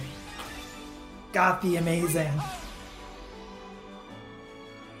 Oh! Got the amazing.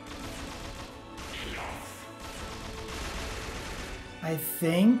 I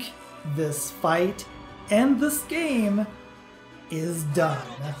think this fight and this game is done.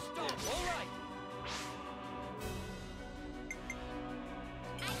 All right.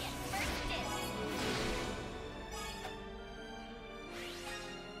 I get first dibs.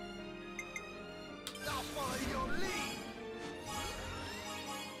 I'll follow your lead.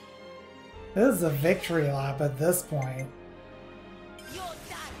 This is a victory lap at this point. You're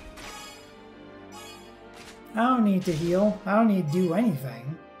done. I don't need to heal. I don't need to do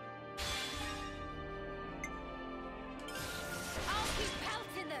anything. I'll keep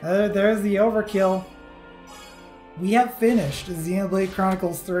pelting them. There's the overkill. We have finished Xenoblade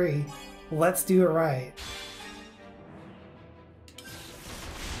Chronicles 3. Let's do it right.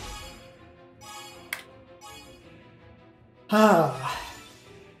 Ah,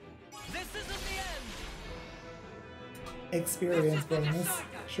 This isn't the end. experience bonus.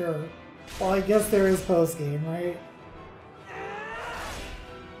 Sure. Well, I guess there is post-game, right?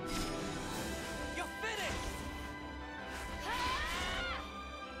 You're finished.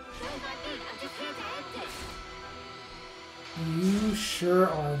 Don't mind me. I'm just here to end it. You sure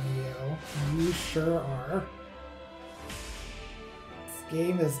are, Neo. You sure are. This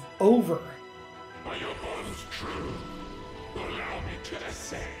game is over. Are your bonds true? Allow me to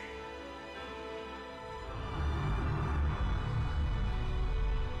say.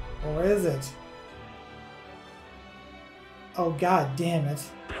 Or is it? Oh god damn it.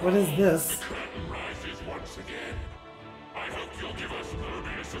 What is this? The curtain rises once again. I hope you'll give us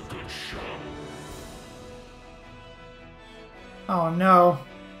Mobius a good show. Oh no.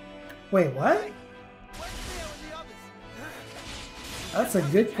 Wait, what? Where's Theo and the others? That's a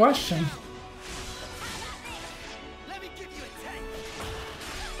good question. Let me give you a taste.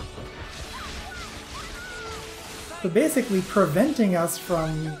 So basically preventing us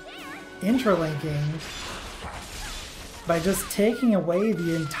from interlinking by just taking away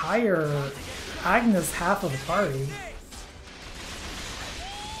the entire Agnes half of the party.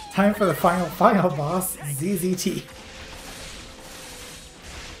 Time for the final boss, ZZT. Give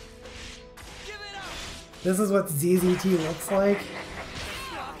it up. This is what ZZT looks like.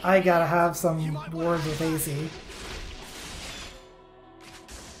 I gotta have some words with AC.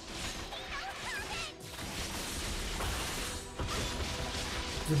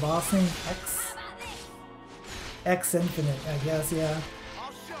 Debossing X Infinite, I guess, yeah.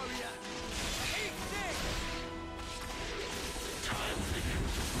 I'll show you. Eat this.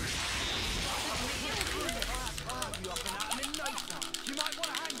 I'll have you up and at 'em in no time. You might want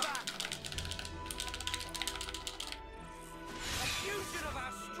to hang back. A fusion of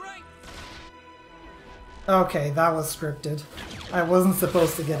our strength. Okay, that was scripted. I wasn't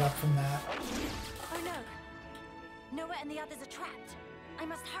supposed to get up from that. Oh no. Noah and the others are trapped. I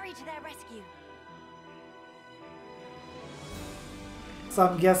must hurry to their rescue. So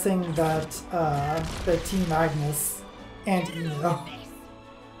I'm guessing that the Team Agnes and Eno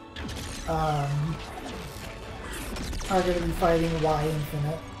are going to be fighting Y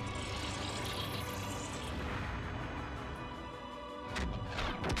Infinite.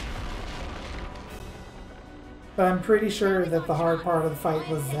 But I'm pretty sure that the hard part of the fight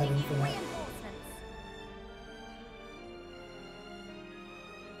was that infinite. Reinforcements.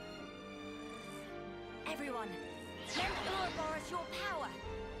 Everyone, lend Ouroboros your power.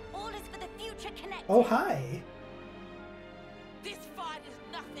 All is for the future connect. Oh, hi. This fight is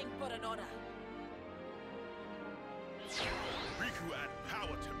nothing but an honor. Riku add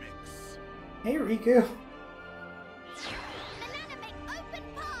power to mix. Hey, Riku. Banana make open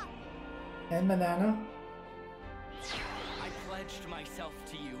path. And Manana. I pledged myself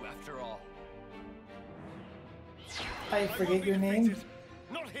to you after all. I forget your name.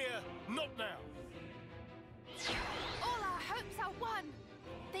 Not here, not now. All our hopes are won.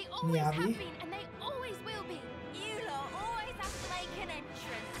 They always have Miyabi. been, and they always will be. You lot always have to make an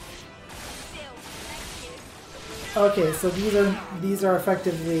entrance. Still, thank you. Okay, so these are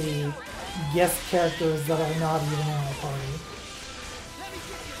effectively guest characters that are not even in our party.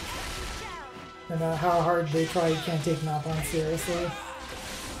 No matter how hard they try, you can't take Napon seriously.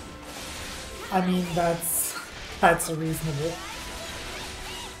 I mean, that's reasonable.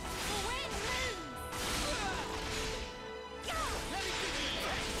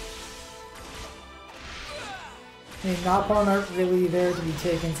 I mean, Napon aren't really there to be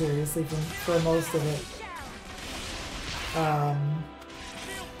taken seriously for most of it.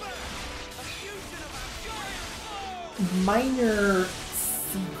 Minor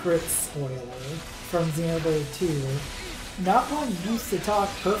secret spoiler from Xenoblade 2. Napon used to talk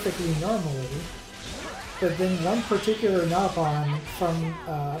perfectly normally, but then one particular Napon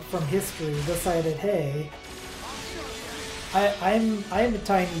from history decided, hey, I'm a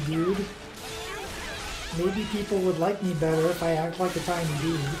tiny dude. Maybe people would like me better if I act like a tiny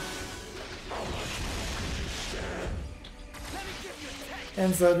dude.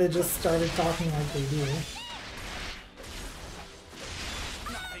 And so they just started talking like they do.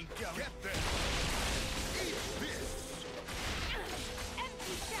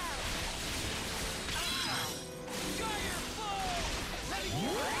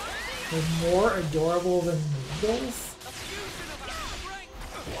 They're more adorable than noodles?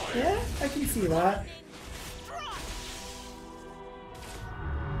 Yeah, I can see that.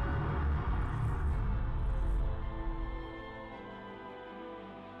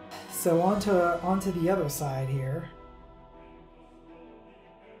 So onto the other side here.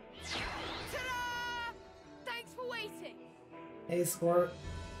 Ta-da! Thanks for waiting. Hey, Squirt.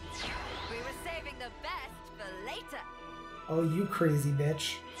 We were saving the best for later. Oh, you crazy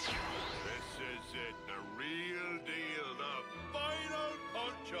bitch. This is it, the real deal, the final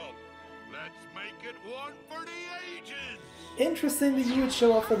punch-up. Let's make it one for the ages. Interesting that you would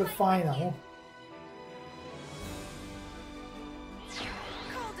show up for the final.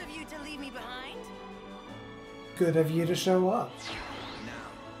 Cold of you to leave me behind. Good of you to show up.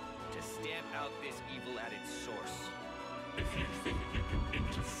 Now, to stamp out this evil at its source. If you think you can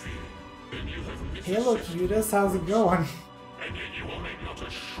interfere, then you have missed Hey, look, Eudes, how's it going? and yet you will make not a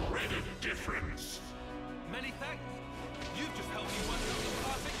shred of difference. Many thanks. You've just helped me work out the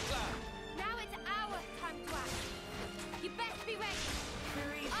perfect plan. Now it's our time to act. You best be ready.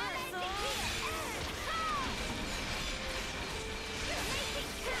 Hurry,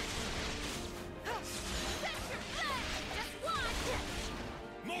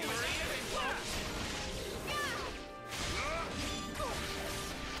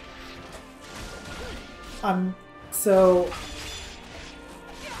 So,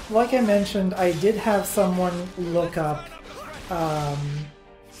 like I mentioned, I did have someone look up,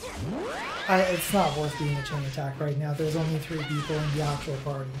 it's not worth doing a chain attack right now, there's only 3 people in the actual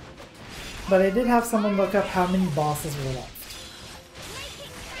party. But I did have someone look up how many bosses were left.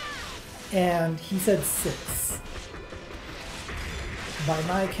 And he said 6. By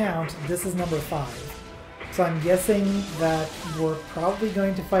my count, this is number 5. So I'm guessing that we're probably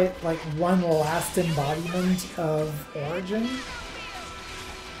going to fight like one last embodiment of Origin,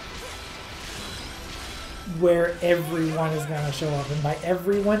 where everyone is going to show up. And by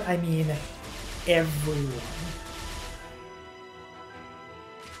everyone, I mean everyone.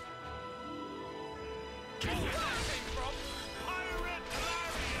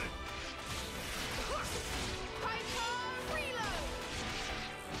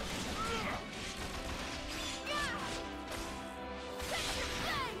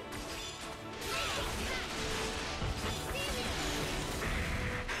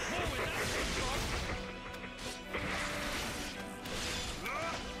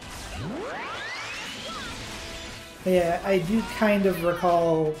 Yeah, I do kind of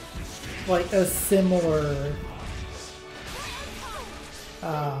recall like a similar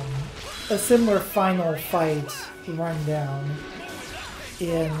final fight rundown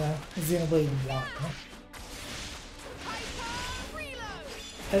in Xenoblade 1.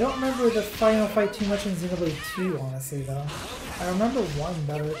 I don't remember the final fight too much in Xenoblade 2, honestly, though. I remember 1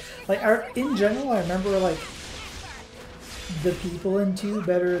 better. Like, in general, I remember, like, the people in 2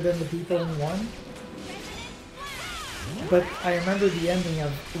 better than the people in 1. But I remember the ending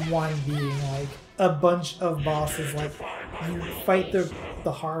of 1 being, like, a bunch of bosses. Like, you fight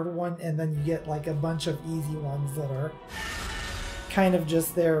the hard one, and then you get, like, a bunch of easy ones that are kind of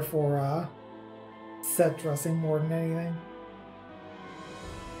just there for, set dressing more than anything.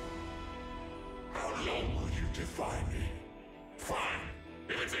 How long will you defy me? Fine.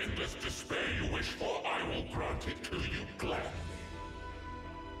 If it's endless despair you wish for, I will grant it to you gladly.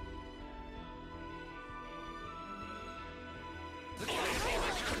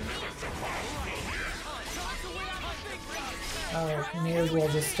 Alright, may as well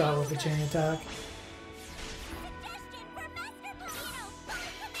just start with the chain attack.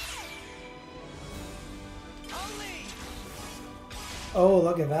 Oh,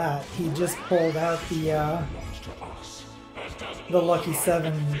 look at that. He just pulled out the Lucky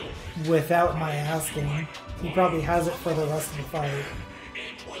 7 without my asking. He probably has it for the rest of the fight.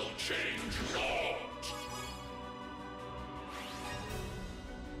 It will change naught.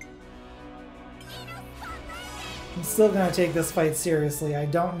 I'm still gonna take this fight seriously. I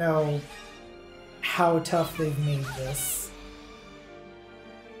don't know how tough they've made this.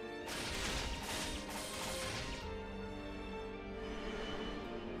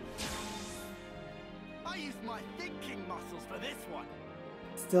 I used my thinking muscles for this one.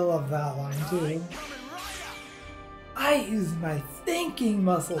 Still love that line too. Coming right up. I use my thinking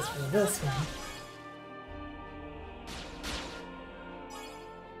muscles for this one.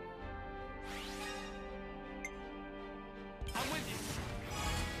 I'm with you.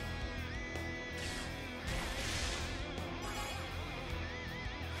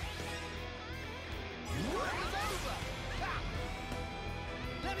 It's over. Ha!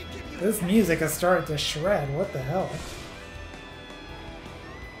 Let me give you a This music has started to shred. What the hell? I just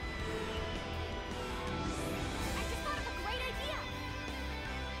thought of a great idea.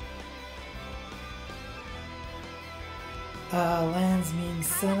 Lands means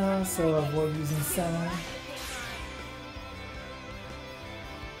Senna, so avoid using Senna. Allow me.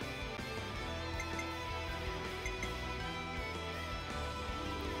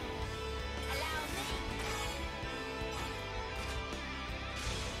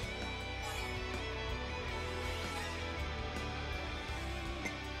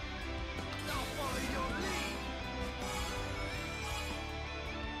 I'll follow your lead.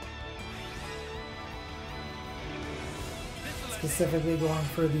 Specifically going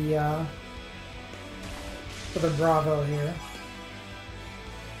for the Bravo here.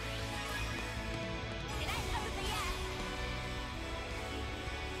 It ain't over yet.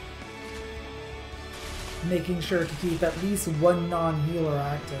 Making sure to keep at least one non-healer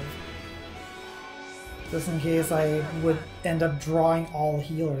active. Just in case I would end up drawing all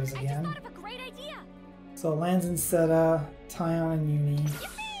healers I just again. thought of a great idea. So lands in Seta, Tyon and Uni. Yippee!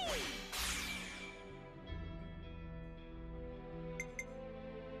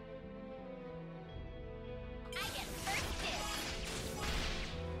 I get first dibs.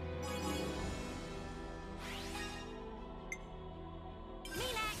 Me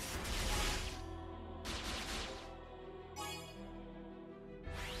next.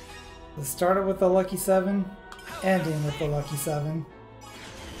 It started with the Lucky 7, ending with the Lucky 7.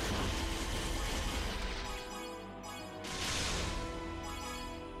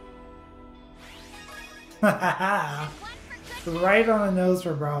 Hahaha! One for good. Right on the nose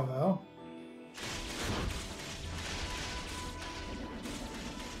for Bravo.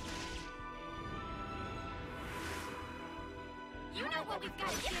 You know what we've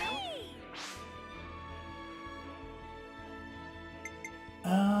got to do.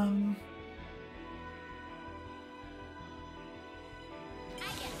 I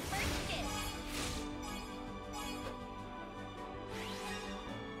get first dibs.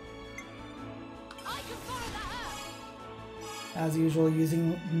 I can follow that up. As usual,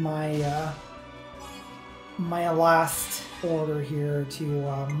 using my my last order here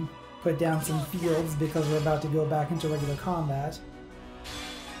to put down some fields because we're about to go back into regular combat.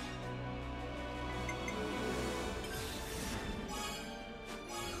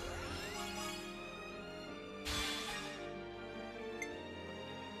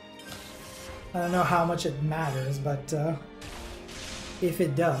 I don't know how much it matters, but if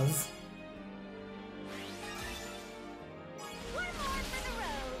it does. One more for the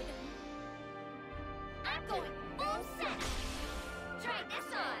road. I'm going full set. Try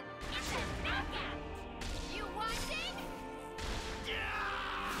this on. It's a knockout. You watching? Yeah!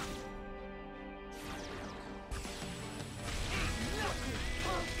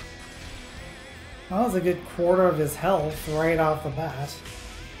 That was a good quarter of his health right off the bat.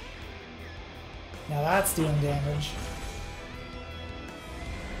 Now that's doing damage.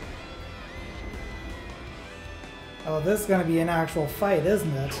 Oh, this is going to be an actual fight,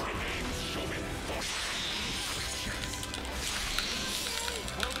 isn't it?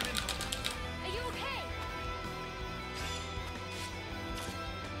 Are you okay?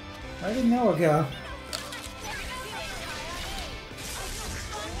 Where did Noah go?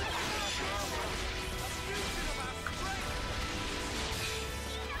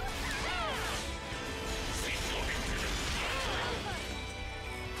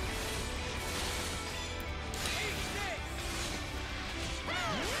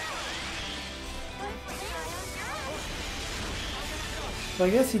 So I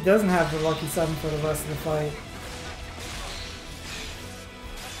guess he doesn't have the lucky 7 for the rest of the fight.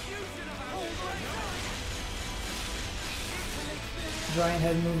 Giant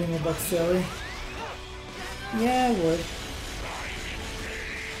head moving would look silly. Yeah, it would.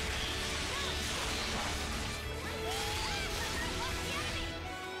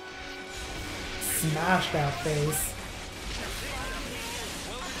 Smash that face.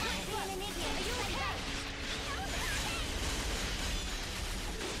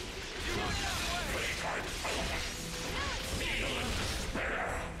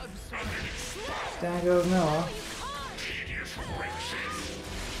 Down goes Noah.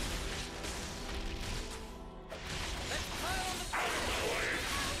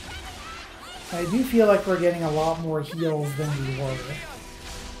 I do feel like we're getting a lot more heals than we were.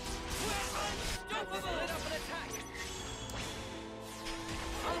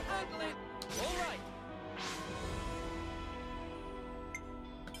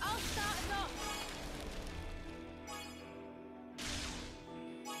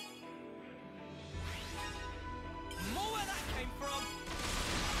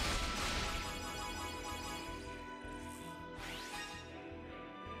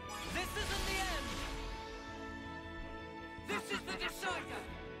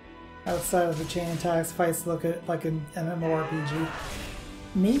 Outside of the chain attacks, fights look like an MMORPG.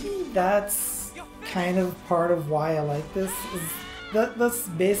 Maybe that's kind of part of why I like this. That's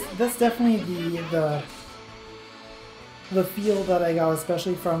definitely the feel that I got,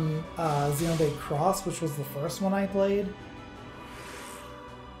 especially from Xenoblade Cross, which was the first one I played.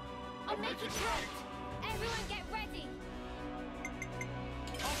 I'll make it count. Everyone get ready.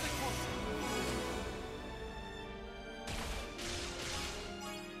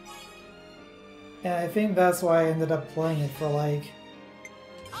 And I think that's why I ended up playing it for like,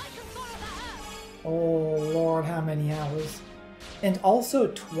 I can follow that up. oh lord, how many hours. And also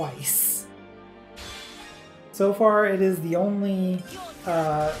twice. So far it is the only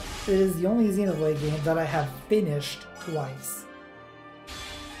Xenoblade game that I have finished twice.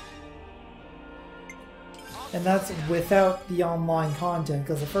 And that's without the online content,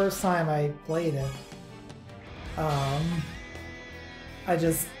 because the first time I played it, I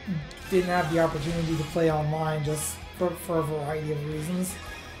just didn't have the opportunity to play online just for a variety of reasons.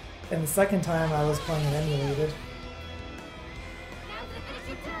 And the second time I was playing it emulated. Now for the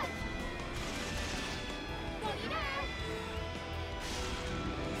finishing touch. Ready now.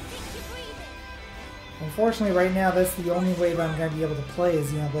 Take your breathing. Unfortunately, right now that's the only way that I'm going to be able to play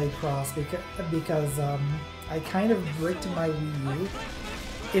Xenoblade Cross because I kind of bricked my Wii U.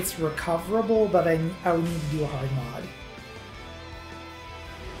 It's recoverable, but I would need to do a hard mod.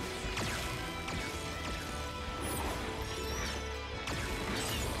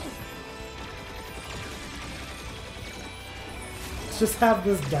 Let's just have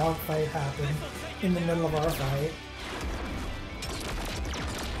this dogfight happen in the middle of our fight.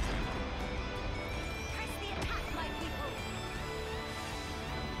 Press the attack, my people.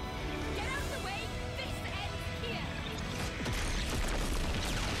 Get out of the way. This ends here.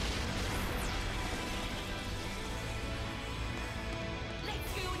 Let's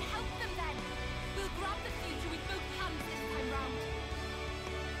go and help them then. We'll grab the future with both hands this time round.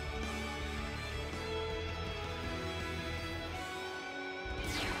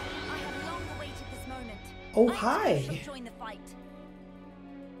 I have long awaited this moment. Oh, I hi. too shall join the fight.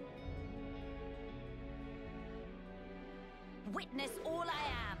 Witness all I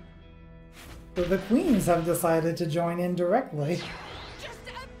am. So the queens have decided to join in directly. Just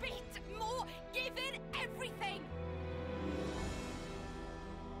a bit more. Give it everything.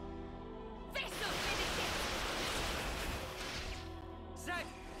 This'll finish it. Zed,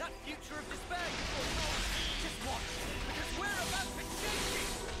 that future of despair you foretold. Just watch, because we're about to change it.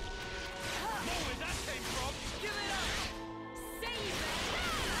 Know where that came from? Give it up. Save it.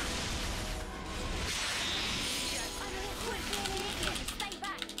 I'm an idiot. Stay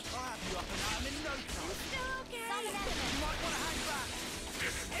back. I'll have you up and at 'em in no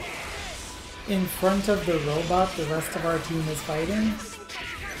in front of the robot the rest of our team is fighting?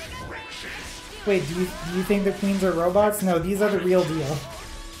 Wait, do you think the queens are robots? No, these are the real deal.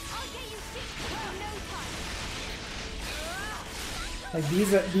 Like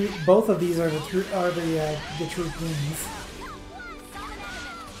both of these are the true queens.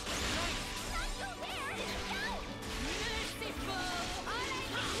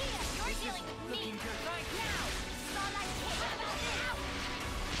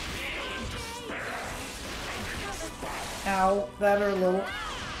 Ow, that hurt a little.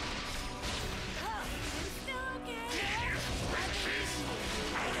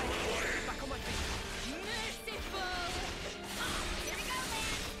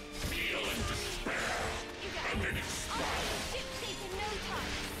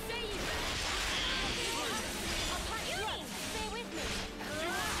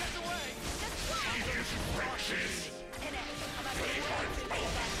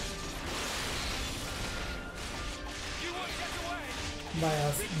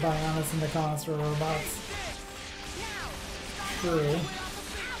 Bionis and Mechonis were robots. True.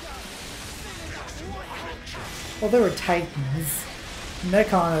 Well, they were Titans.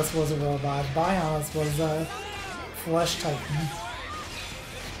 Mechonis was a robot. Bionis was a flesh Titan.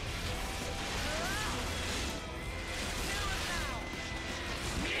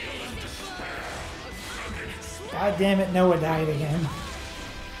 God damn it, Noah died again.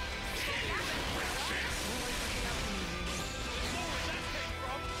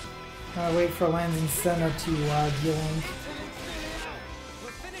 Wait for Lands and Senna to deal link.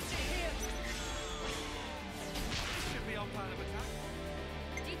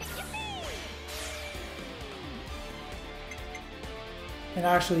 And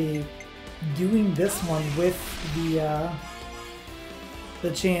actually doing this one with the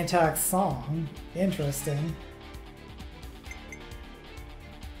Chain Attack song. Interesting.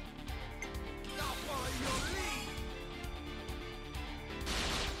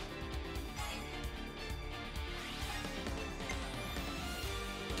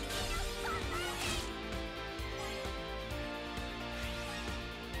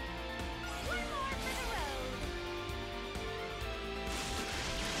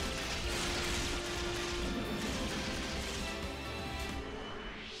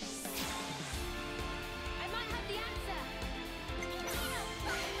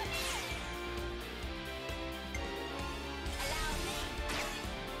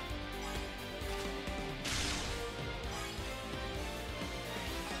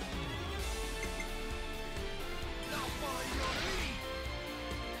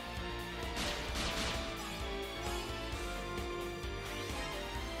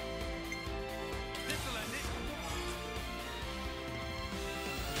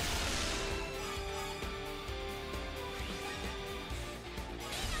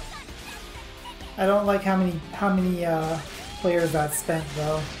 I don't like how many players that spent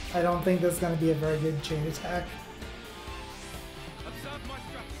though. I don't think that's going to be a very good chain attack.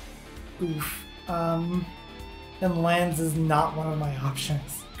 Oof. And Lands is not one of my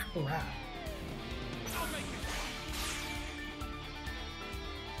options. Crap.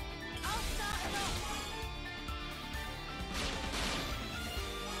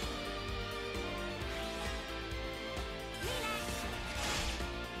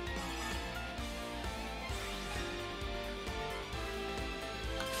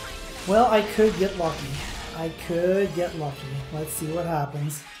 Well, I could get lucky. I could get lucky. Let's see what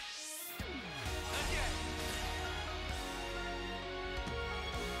happens.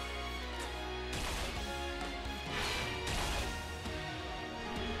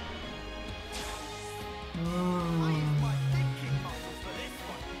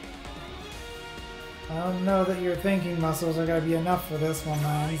 I don't know that your thinking muscles are going to be enough for this one,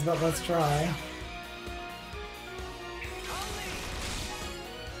 Lines, but let's try.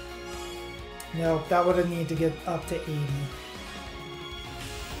 Nope, that would have needed to get up to 80.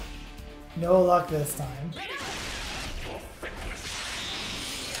 No luck this time.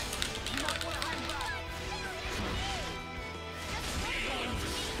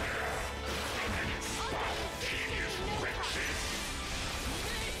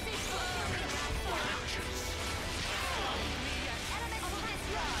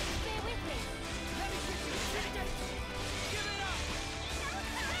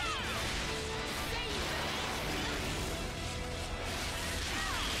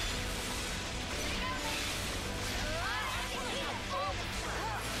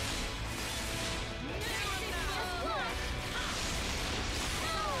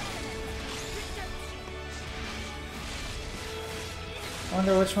 I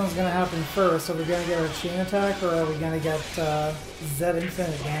wonder which one's going to happen first. Are we going to get our chain attack or are we going to get Z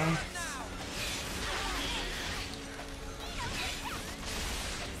Infinite down?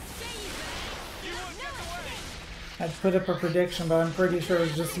 I'd put up a prediction, but I'm pretty sure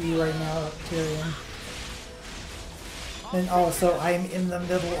it's just you right now, Tyrion. And also, I'm in the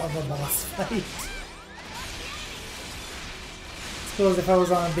middle of a boss fight. I suppose if I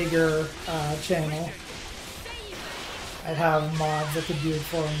was on a bigger channel, I'd have mods that could do it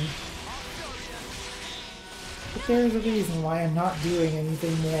for me. But there's a reason why I'm not doing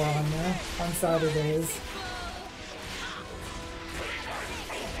anything more on Saturdays.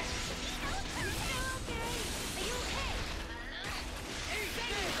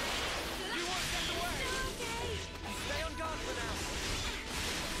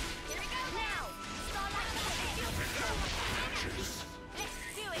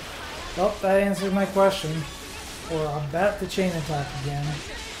 Oh, that answers my question. Or I'll bet the chain attack again.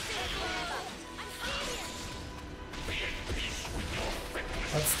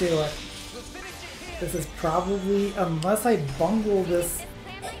 Let's do it. This is probably, unless I bungle this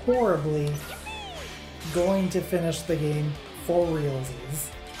horribly, going to finish the game for realsies.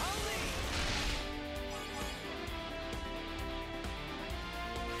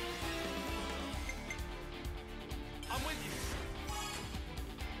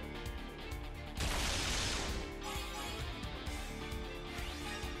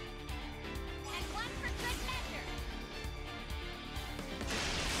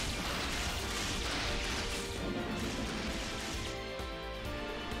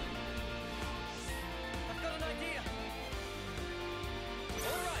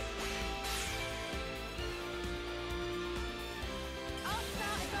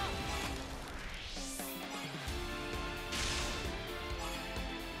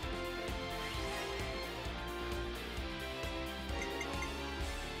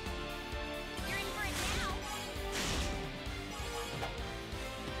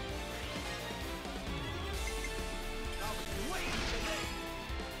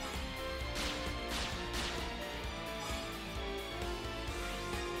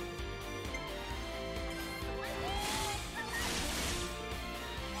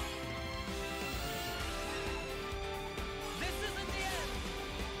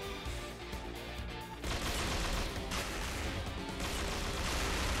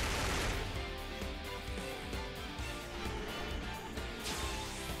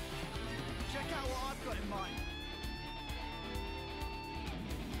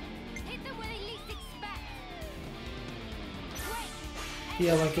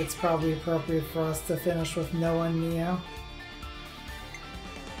 Feel like it's probably appropriate for us to finish with Noah and Mio.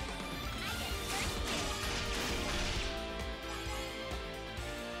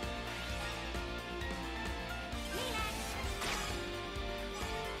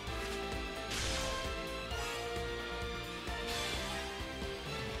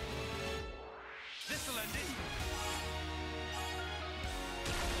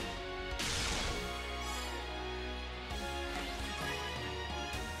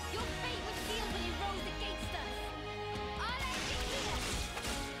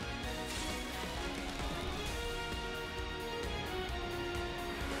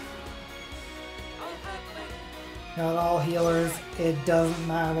 Not all healers, it doesn't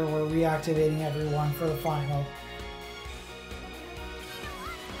matter, we're reactivating everyone for the final.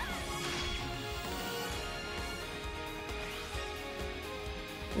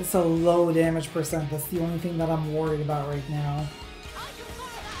 It's a low damage percent, that's the only thing that I'm worried about right now.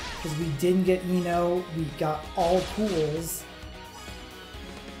 Because we didn't get Eno, we got all pools.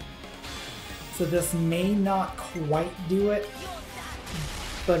 So this may not quite do it,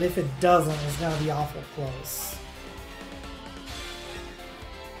 but if it doesn't, it's going to be awful close.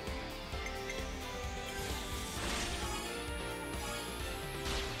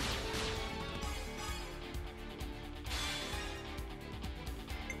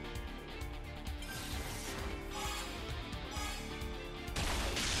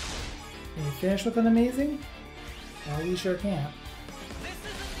 Can we finish with an amazing? Well, we sure can't.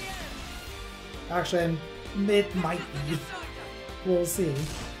 Actually, it might be. We'll see.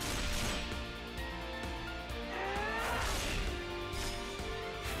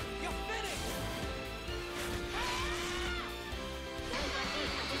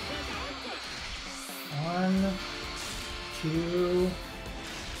 One, two,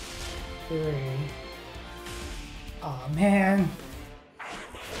 three. Aw, man.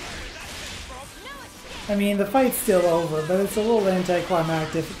 I mean, the fight's still over, but it's a little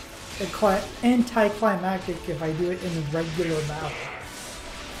anticlimactic if I do it in a regular battle.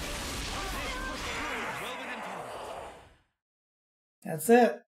 That's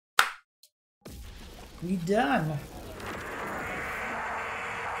it. We done.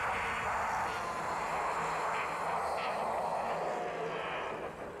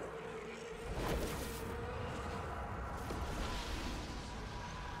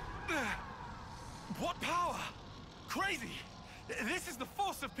 What power? Crazy! This is the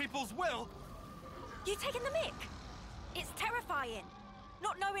force of people's will! You taking the mick? It's terrifying.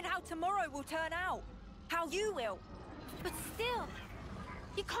 Not knowing how tomorrow will turn out. How you will. But still,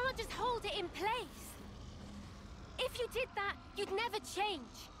 you can't just hold it in place. If you did that, you'd never change.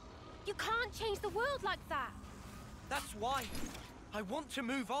 You can't change the world like that. That's why I want to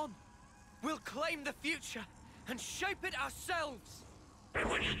move on. We'll claim the future and shape it ourselves. And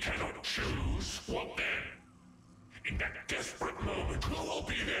when you cannot choose, what then? In that desperate moment, who will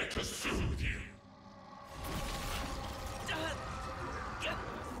be there to soothe you?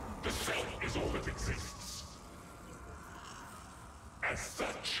 The self is all that exists. As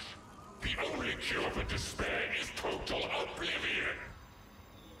such, the only cure for despair is total oblivion.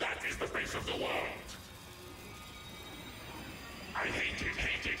 That is the face of the world. I hate it,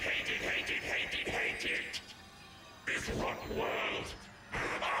 hate it, hate it, hate it, hate it, hate it. This rotten world. I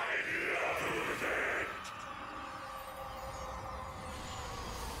loathe it.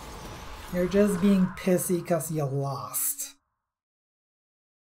 You're just being pissy because you lost.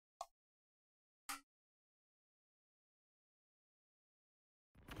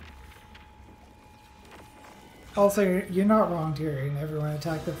 Also, you're not wrong, Tyrion. Everyone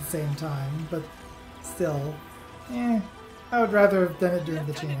attacked at the same time, but still, I would rather have done it during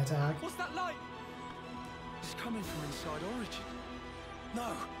the chain attack. What's that light? It's coming from inside Origin.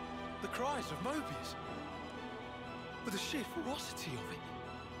 No, the cries of Mobius. With the sheer ferocity of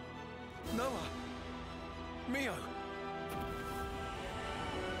it. Noah. Mio.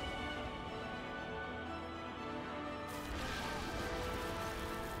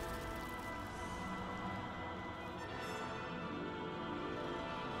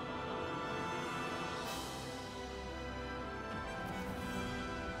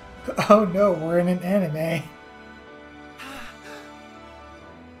 Oh no, we're in an anime.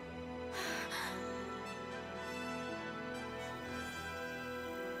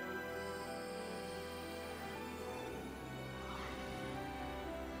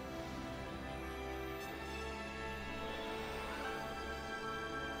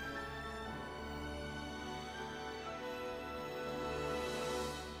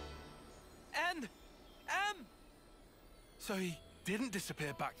 So he didn't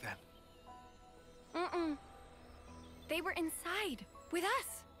disappear back then? Mm-mm. They were inside, with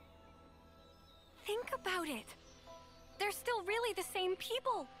us. Think about it. They're still really the same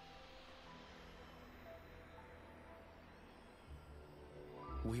people.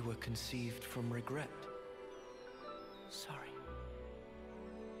 We were conceived from regret. Sorry.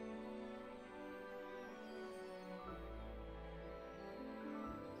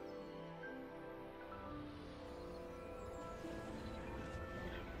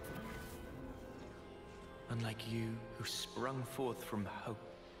 Unlike you, who sprung forth from hope,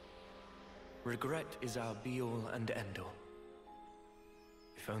 regret is our be-all and end-all.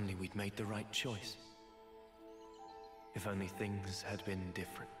 If only we'd made the right choice. If only things had been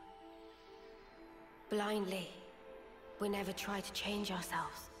different. Blindly, we never tried to change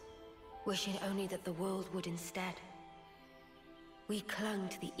ourselves, wishing only that the world would instead. We clung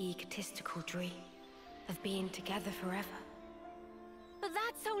to the egotistical dream of being together forever. But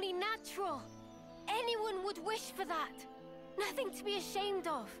that's only natural. Anyone would wish for that. Nothing to be ashamed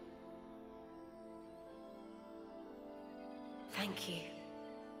of. Thank you.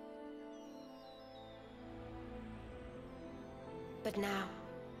 But now,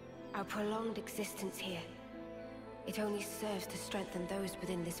 our prolonged existence here, it only serves to strengthen those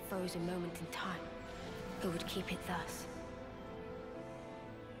within this frozen moment in time, who would keep it thus.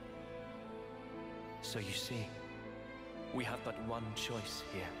 So you see, we have but one choice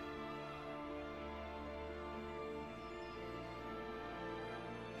here.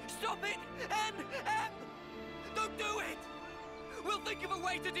 Stop it! M! Don't do it! We'll think of a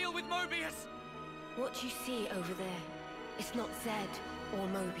way to deal with Mobius! What you see over there, it's not Zed or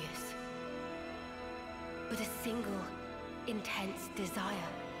Mobius, but a single, intense desire.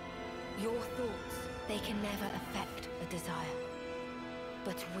 Your thoughts, they can never affect a desire.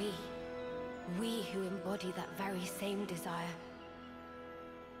 But we who embody that very same desire.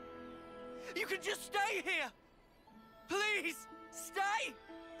 You can just stay here! Please, stay!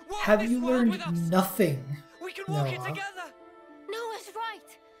 Walk Have this you world learned with us. nothing, We can walk it Noah? together! Noah's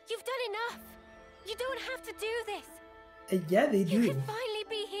right. You've done enough. You don't have to do this. Yeah, they You do. can finally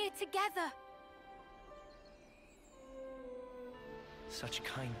be here together. Such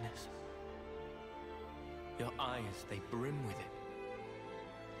kindness. Your eyes, they brim with it.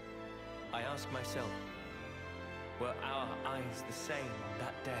 I ask myself, were our eyes the same on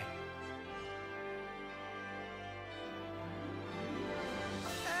that day?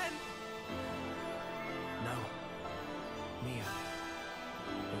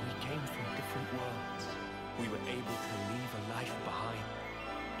 worlds, we were able to leave a life behind.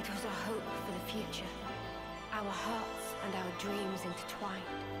 It was a hope for the future. Our hearts and our dreams intertwined,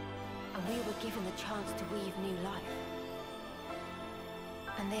 and we were given the chance to weave new life.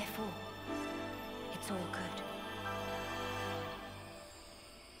 And therefore, it's all good.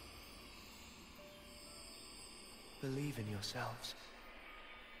 Believe in yourselves.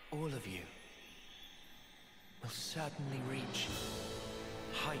 All of you will certainly reach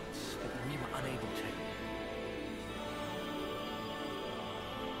heights that we were unable to.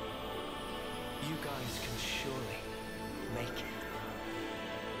 You guys can surely make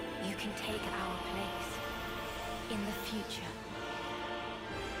it. You can take our place in the future.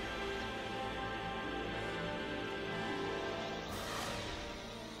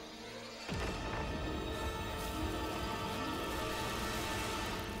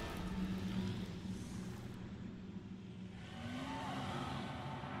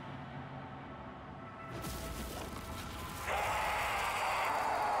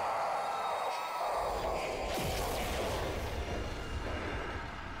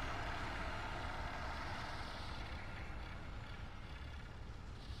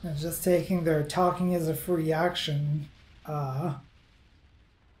 And just taking their talking as a free action to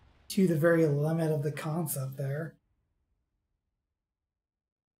the very limit of the concept there.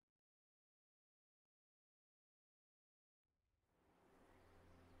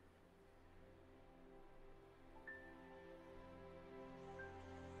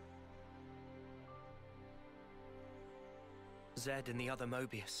 Zed and the other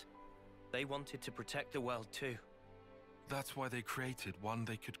Mobius, they wanted to protect the world too. That's why they created one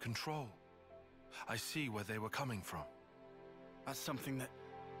they could control. I see where they were coming from. That's something that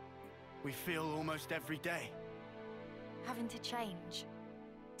we feel almost every day. Having to change.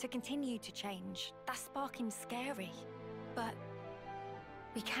 To continue to change. That's sparking scary. But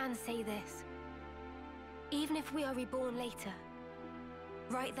we can say this. Even if we are reborn later,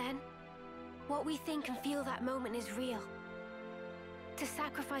 right then, what we think and feel that moment is real. To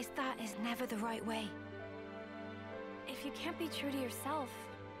sacrifice that is never the right way. If you can't be true to yourself,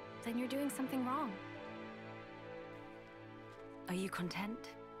 then you're doing something wrong. Are you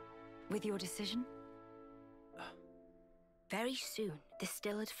content with your decision? Very soon, the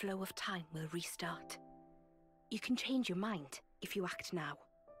stilled flow of time will restart. You can change your mind if you act now.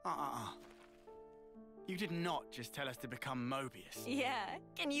 You did not just tell us to become Mobius. Yeah,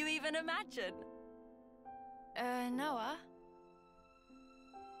 can you even imagine? Noah?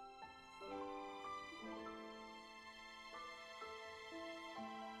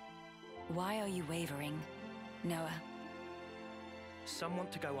 Why are you wavering, Noah? Some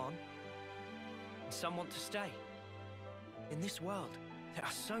want to go on, and some want to stay. In this world, there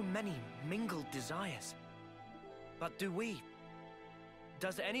are so many mingled desires. But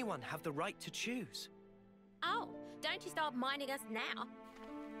does anyone have the right to choose? Oh, don't you start minding us now.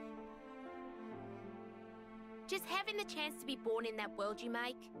 Just having the chance to be born in that world you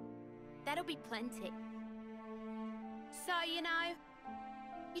make, that'll be plenty. So, you know,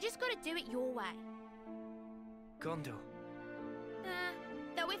 you just gotta do it your way. Gondor.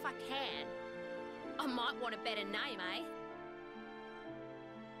 Though if I can, I might want a better name, eh?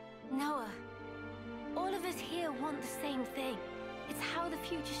 Noah, all of us here want the same thing. It's how the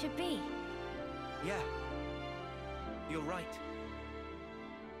future should be. Yeah, you're right.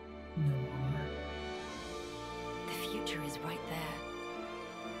 No. The future is right there.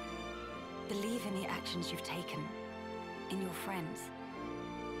 Believe in the actions you've taken, in your friends.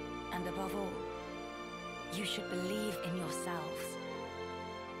 And above all, you should believe in yourselves.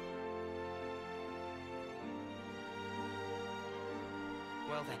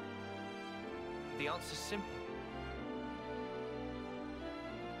 Well then, the answer's simple.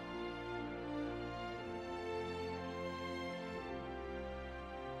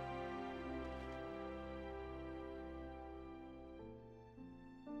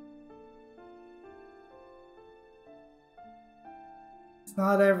 It's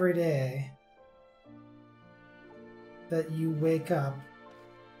not every day that you wake up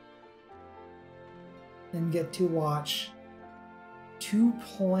and get to watch two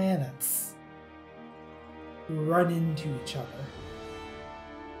planets run into each other.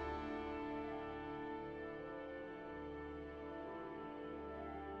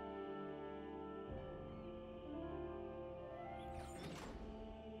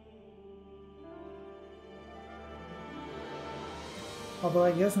 Although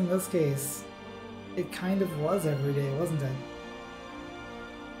I guess in this case, it kind of was every day, wasn't it?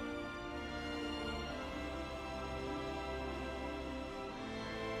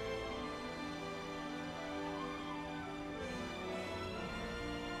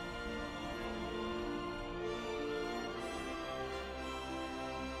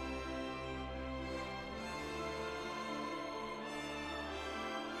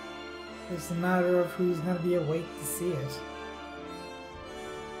 It's a matter of who's going to be awake to see it.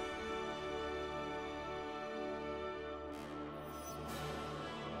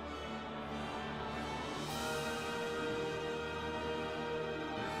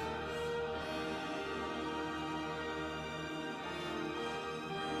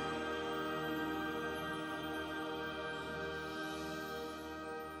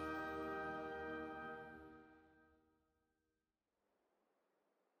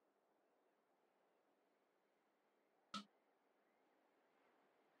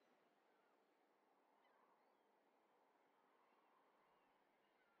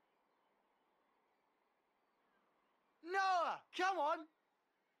 Noah, come on!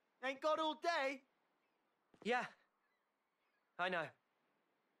 Ain't got all day. Yeah. I know.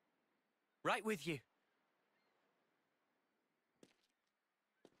 Right with you.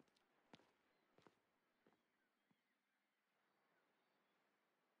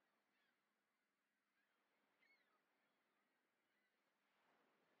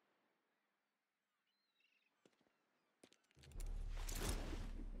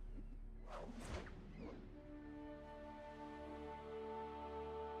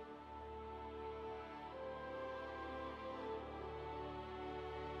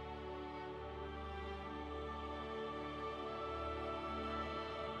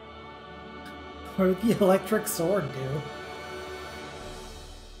 What did the electric sword do?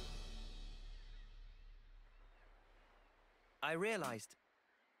 I realized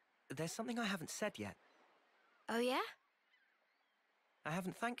there's something I haven't said yet. Oh, yeah? I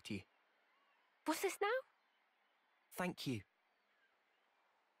haven't thanked you. What's this now? Thank you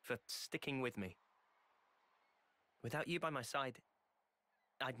for sticking with me. Without you by my side,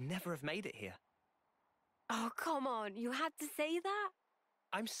 I'd never have made it here. Oh, come on. You had to say that?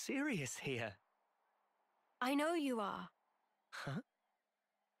 I'm serious here. I know you are. Huh?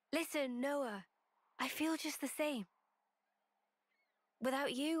 Listen, Noah, I feel just the same.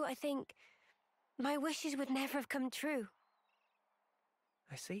 Without you, I think my wishes would never have come true.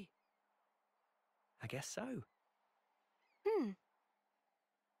 I see. I guess so.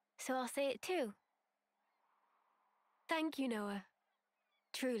 So I'll say it too. Thank you, Noah.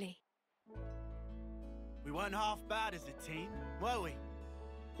 Truly. We weren't half bad as a team, were we?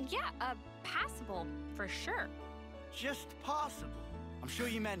 Yeah, passable, for sure. Just passable. I'm sure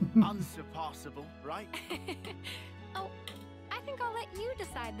you meant unsurpassable, right? Oh, I think I'll let you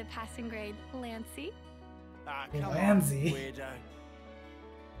decide the passing grade, Lancey. Ah, come Lancey. on, weirdo.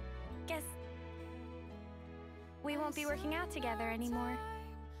 Guess we won't be working out together anymore.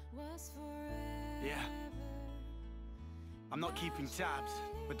 Yeah. I'm not keeping tabs,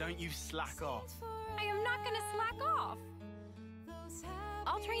 but don't you slack off. I am not gonna slack off.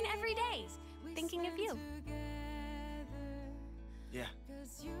 I'll train every day, thinking of you. Yeah.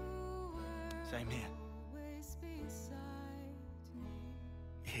 Same here.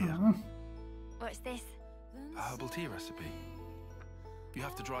 Here, What's this? a herbal tea recipe. You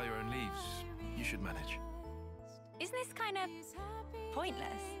have to dry your own leaves. You should manage. Isn't this kind of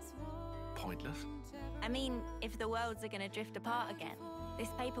pointless? Pointless? I mean, if the worlds are going to drift apart again, this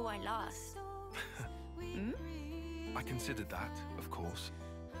paper won't last. I considered that, of course.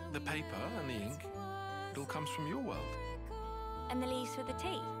 The paper and the ink, it all comes from your world. And the leaves for the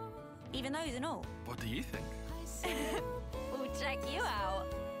tea. Even those and all. What do you think? We'll check you out.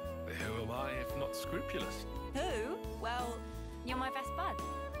 Who am I if not scrupulous? Who? Well, you're my best bud.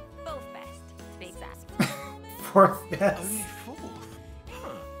 Both best, to be exact. Fourth best. Only fourth?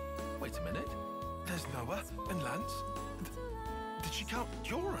 Huh. Wait a minute. There's Noah and Lance. Did she count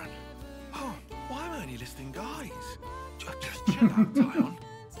Joran? Oh, why am I only listing guys? Just chill out, Tyon.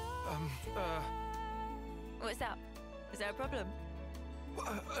 What's up? Is there a problem?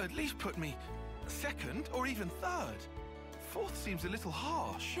 At least put me second or even third. Fourth seems a little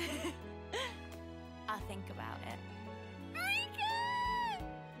harsh. I'll think about it.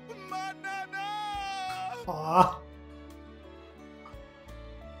 Aw.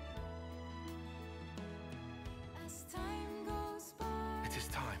 It is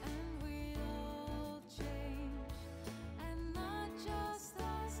time.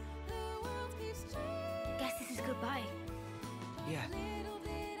 Guess this is goodbye. Yeah.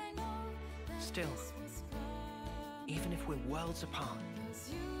 Still, even if we're worlds apart,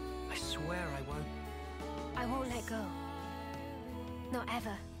 I swear I won't. I won't let go. Not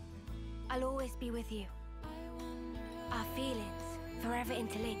ever. I'll always be with you. Our feelings forever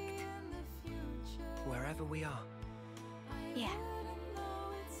interlinked. Wherever we are. Yeah.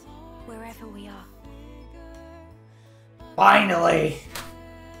 Wherever we are. Finally!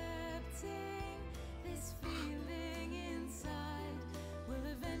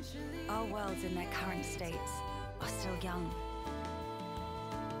 Oh, worlds in their current states are still young.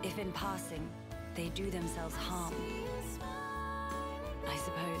 If in passing, they do themselves harm, I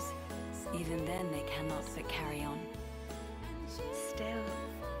suppose even then they cannot but carry on. Still,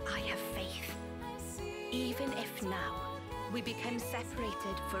 I have faith. Even if now we become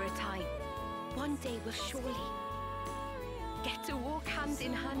separated for a time, one day we'll surely get to walk hand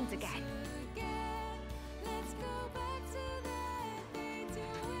in hand again.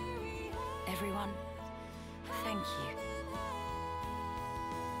 Everyone, thank you.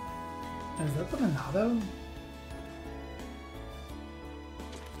 Is that the Monado?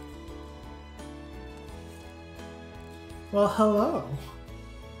 Well, hello.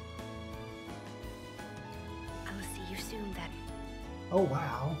 I will see you soon then. Oh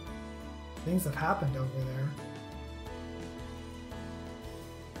wow. Things have happened over there.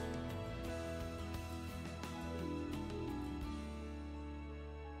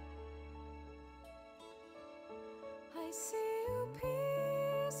 I see you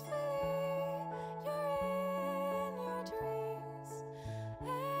peacefully, you're in your dreams.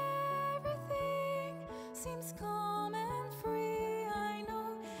 Everything seems calm and free. I know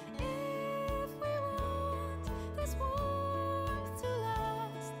if we want this warmth to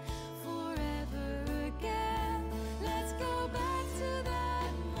last forever again, let's go back to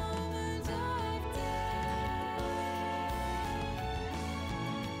that moment of death.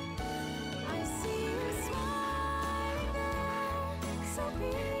 I see you smiling there, so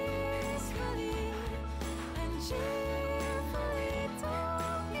peacefully and cheerfully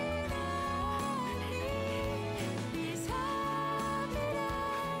talking at me. These happy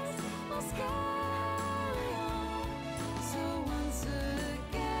days must carry on. So once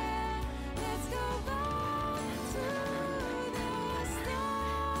again, let's go back to the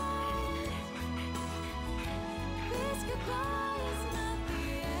start. This goodbye is not the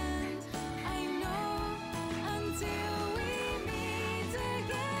end. I know until we meet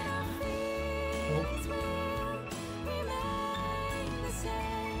again, our feelings will remain the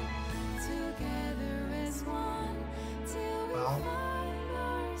same. Together as one till we Wow. find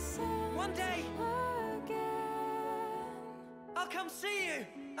ourselves One day, again. I'll come see you.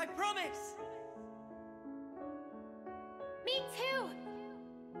 I promise. Me too!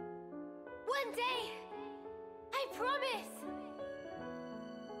 One day! I promise!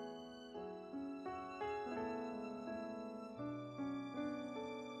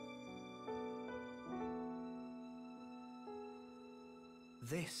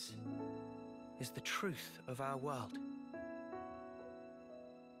 This is the truth of our world.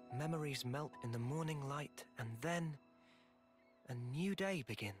 Memories melt in the morning light, and then a new day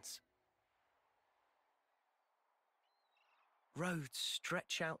begins. Roads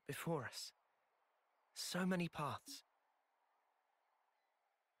stretch out before us. So many paths.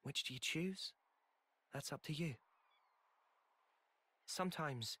 Which do you choose? That's up to you.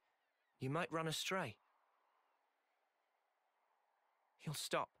 Sometimes you might run astray. You'll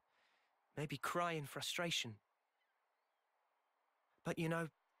stop, maybe cry in frustration. But you know,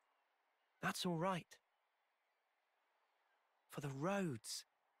 that's all right. For the roads,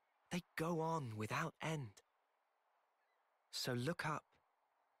 they go on without end. So look up,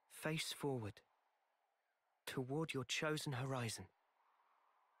 face forward, toward your chosen horizon.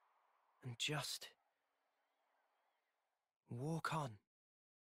 And just walk on.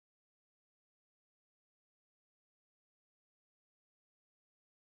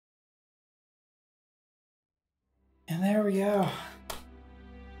 And there we go.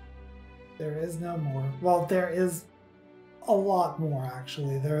 There is no more. Well, there is a lot more,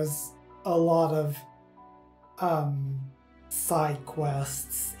 actually. There's a lot of side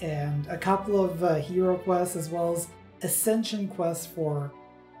quests and a couple of hero quests, as well as ascension quests for...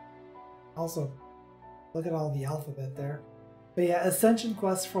 Also, look at all the alphabet there. But yeah, ascension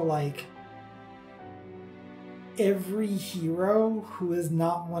quests for, like, every hero who is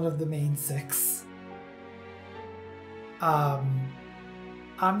not one of the main 6.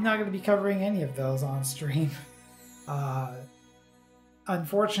 I'm not going to be covering any of those on stream.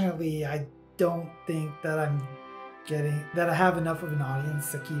 Unfortunately, I don't think that I have enough of an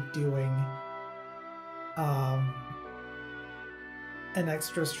audience to keep doing an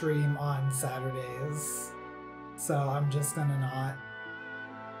extra stream on Saturdays. So I'm just gonna not.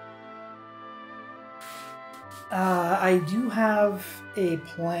 I do have a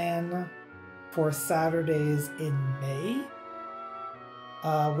plan for Saturdays in May,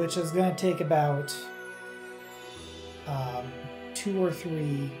 which is going to take about 2 or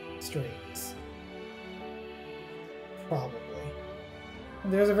 3 streams. Probably.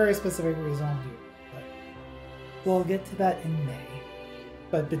 And there's a very specific reason I'll do it, but we'll get to that in May.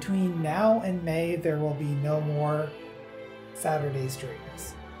 But between now and May, there will be no more Saturday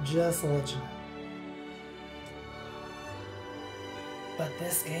streams. Just to let you know. But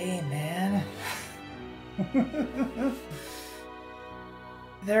this game, man.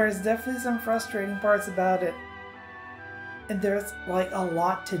 There's definitely some frustrating parts about it. And there's like a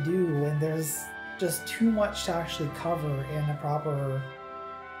lot to do, and there's just too much to actually cover in a proper,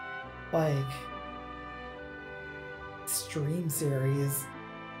 like, stream series.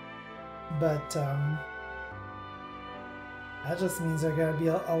 But, that just means there's gonna be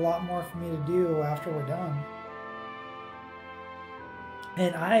a lot more for me to do after we're done.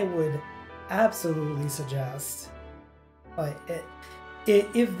 And I would absolutely suggest, like,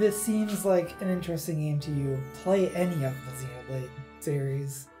 if this seems like an interesting game to you, play any of the Xenoblade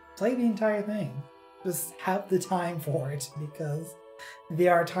series. Play the entire thing. Just have the time for it, because they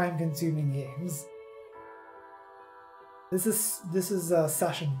are time-consuming games. This is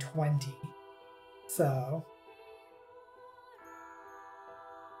session 20, so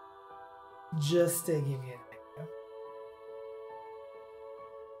just to give you an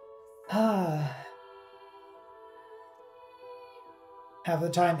idea. Have the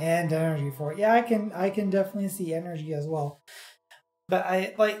time and energy for it. Yeah, I can definitely see energy as well. But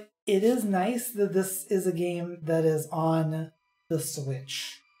it is nice that this is a game that is on the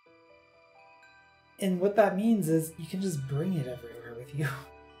Switch. And what that means is you can just bring it everywhere with you.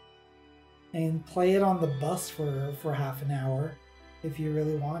 And play it on the bus for half an hour if you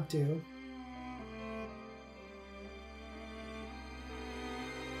really want to.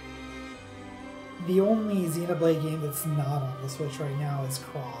 The only Xenoblade game that's not on the Switch right now is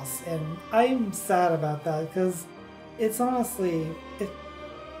Cross, and I'm sad about that because it's honestly,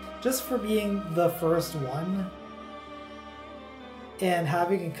 just for being the first one and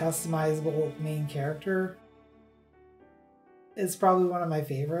having a customizable main character is probably one of my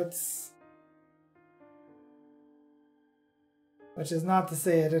favorites. Which is not to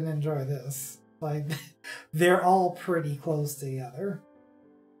say I didn't enjoy this. Like, they're all pretty close together.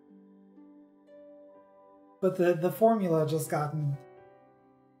 But the formula just gotten,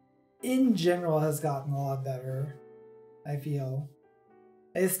 in general, has gotten a lot better, I feel.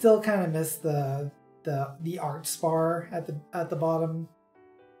 I still kind of miss the art bar at the bottom.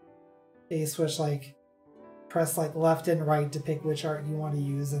 You switch, like, press like left and right to pick which art you want to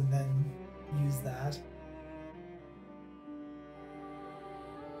use and then use that.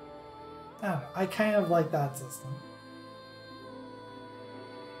 I don't know, I kind of like that system.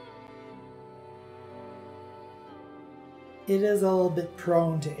 It is a little bit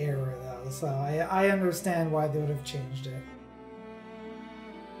prone to error though, so I understand why they would have changed it.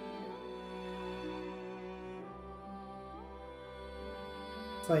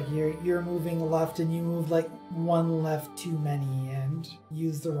 It's like you're moving left and you move like one left too many and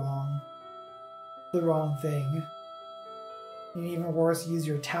use the wrong thing. And even worse, use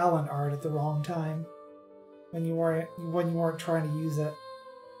your talent art at the wrong time when you weren't trying to use it.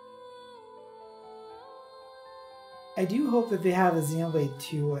 I do hope that they have a Xenoblade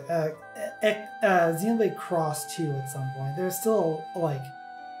 2, Xenoblade Cross 2 at some point. There's still, like,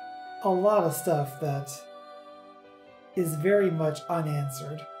 a lot of stuff that is very much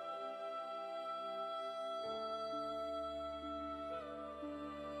unanswered.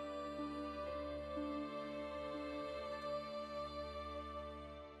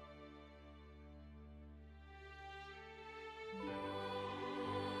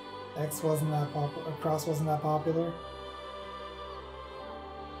 Cross wasn't that popular?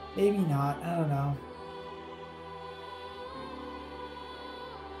 Maybe not, I don't know.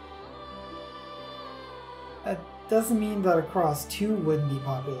 That doesn't mean that Cross 2 wouldn't be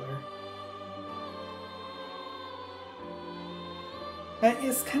popular.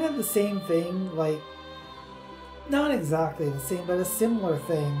 It's kind of the same thing, like, not exactly the same, but a similar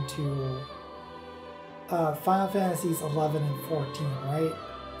thing to Final Fantasies 11 and 14, right?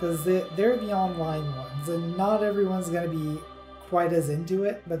 Because they're the online ones, and not everyone's going to be quite as into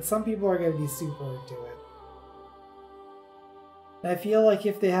it, but some people are going to be super into it. And I feel like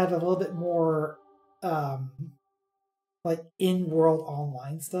if they had a little bit more, like, in-world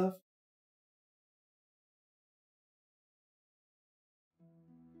online stuff,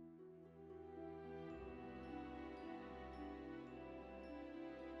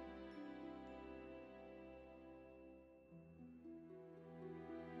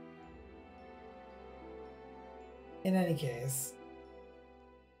 in any case,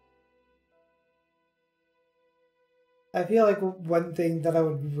 I feel like one thing that I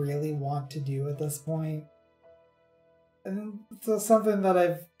would really want to do at this point, and so something that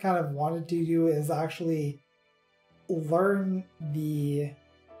I've kind of wanted to do, is actually learn the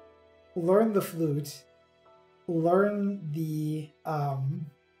learn the flute, learn the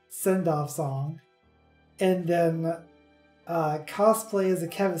send-off song, and then cosplay as a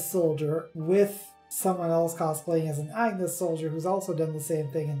Kevis soldier with someone else cosplaying as an Agnes soldier who's also done the same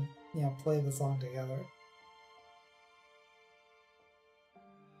thing, and, you know, play the song together.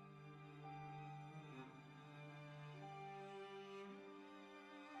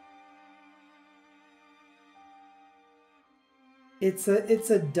 It's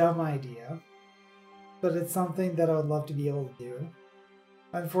a dumb idea, but it's something that I would love to be able to do.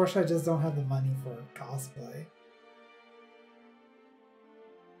 Unfortunately, I just don't have the money for cosplay.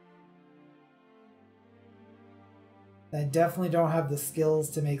 I definitely don't have the skills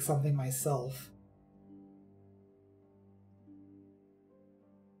to make something myself.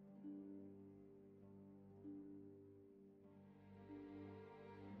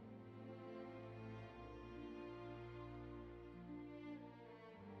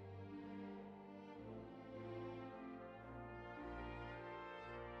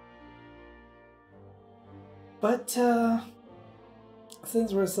 But,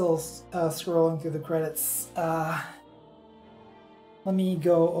 since we're still scrolling through the credits, let me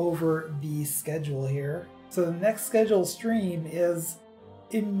go over the schedule here. So the next scheduled stream is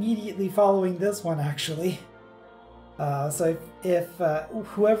immediately following this one, actually. So if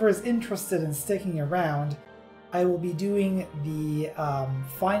whoever is interested in sticking around, I will be doing the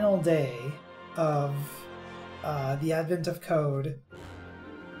final day of the Advent of Code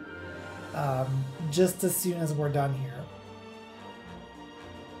just as soon as we're done here.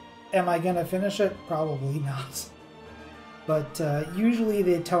 Am I gonna finish it? Probably not. But usually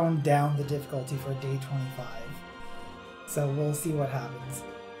they tone down the difficulty for day 25. So we'll see what happens.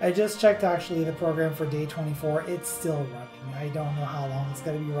 I just checked actually the program for day 24. It's still running. I don't know how long it's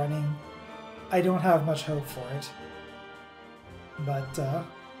going to be running. I don't have much hope for it. But,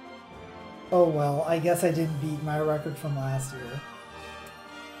 oh well, I guess I didn't beat my record from last year.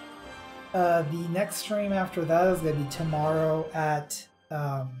 The next stream after that is going to be tomorrow at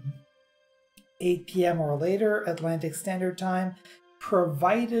 8 p.m. or later, Atlantic Standard Time,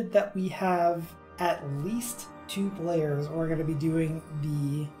 provided that we have at least 2 players. We're going to be doing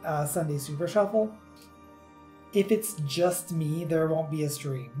the Sunday Super Shuffle. If it's just me, there won't be a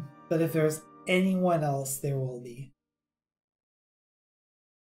stream. But if there's anyone else, there will be.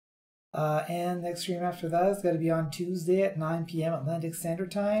 And next stream after that is going to be on Tuesday at 9 p.m. Atlantic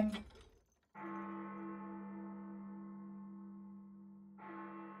Standard Time.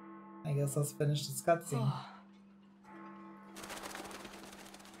 I guess let's finish this cutscene.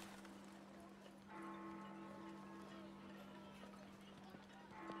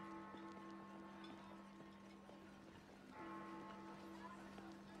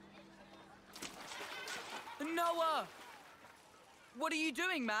 Noah! What are you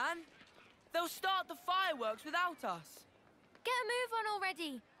doing, man? They'll start the fireworks without us. Get a move on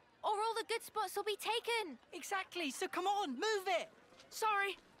already, or all the good spots will be taken. Exactly, so come on, move it!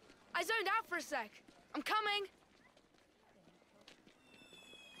 Sorry, I zoned out for a sec. I'm coming.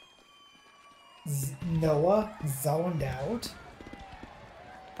 Noah zoned out?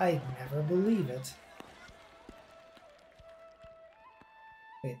 I'd never believe it.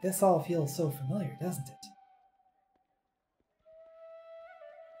 Wait, this all feels so familiar, doesn't it?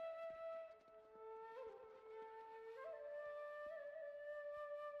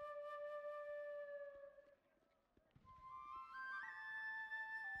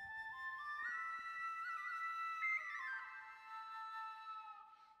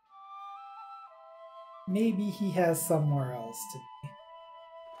 Maybe he has somewhere else to be.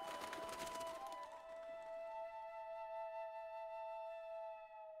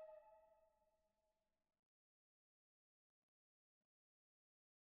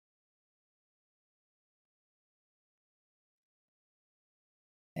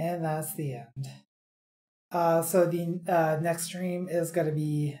 And that's the end. So the next stream is going to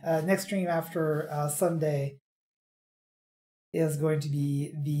be, next stream after Sunday is going to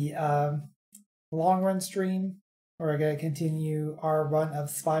be the long run stream. We're going to continue our run of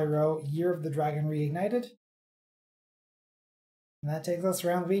Spyro Year of the Dragon Reignited. And that takes us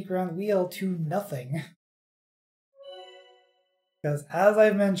round week, round wheel to nothing. Because as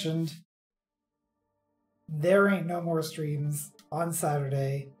I mentioned, there ain't no more streams on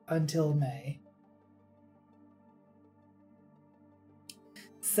Saturday until May.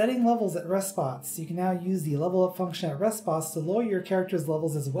 Setting levels at rest spots. You can now use the level up function at rest spots to lower your character's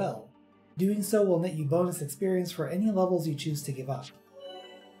levels as well. Doing so will net you bonus experience for any levels you choose to give up.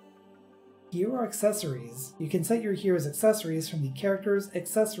 Hero accessories. You can set your hero's accessories from the character's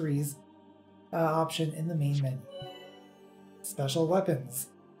accessories option in the main menu. Special weapons.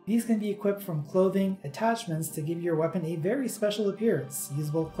 These can be equipped from clothing attachments to give your weapon a very special appearance,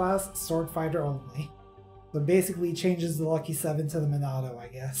 usable class sword fighter only. So basically changes the Lucky 7 to the Minato, I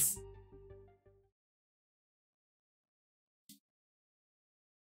guess.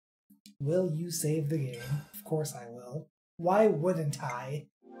 Will you save the game? Of course I will. Why wouldn't I?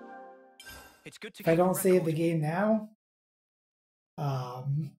 It's good to if I don't save the game now,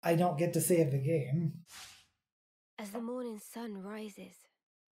 I don't get to save the game. As the morning sun rises,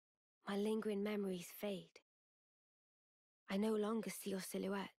 my lingering memories fade. I no longer see your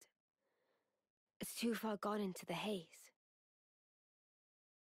silhouette. It's too far gone into the haze.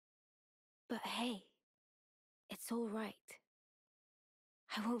 But hey, it's all right.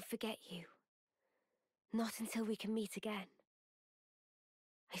 I won't forget you. Not until we can meet again.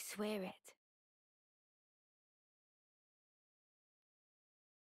 I swear it.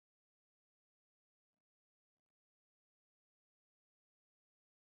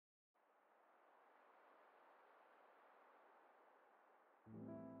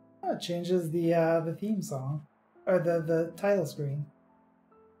 Oh, it changes the theme song, or the title screen.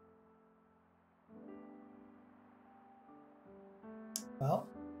 Well,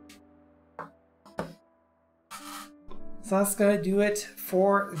 so that's gonna do it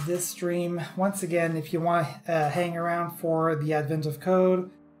for this stream. Once again, if you want to hang around for the advent of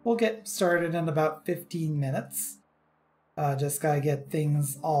code, we'll get started in about 15 minutes. Just gotta get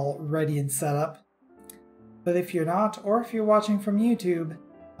things all ready and set up. But if you're not, or if you're watching from YouTube,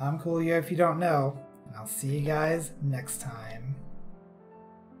 I'm cool here if you don't know. And I'll see you guys next time.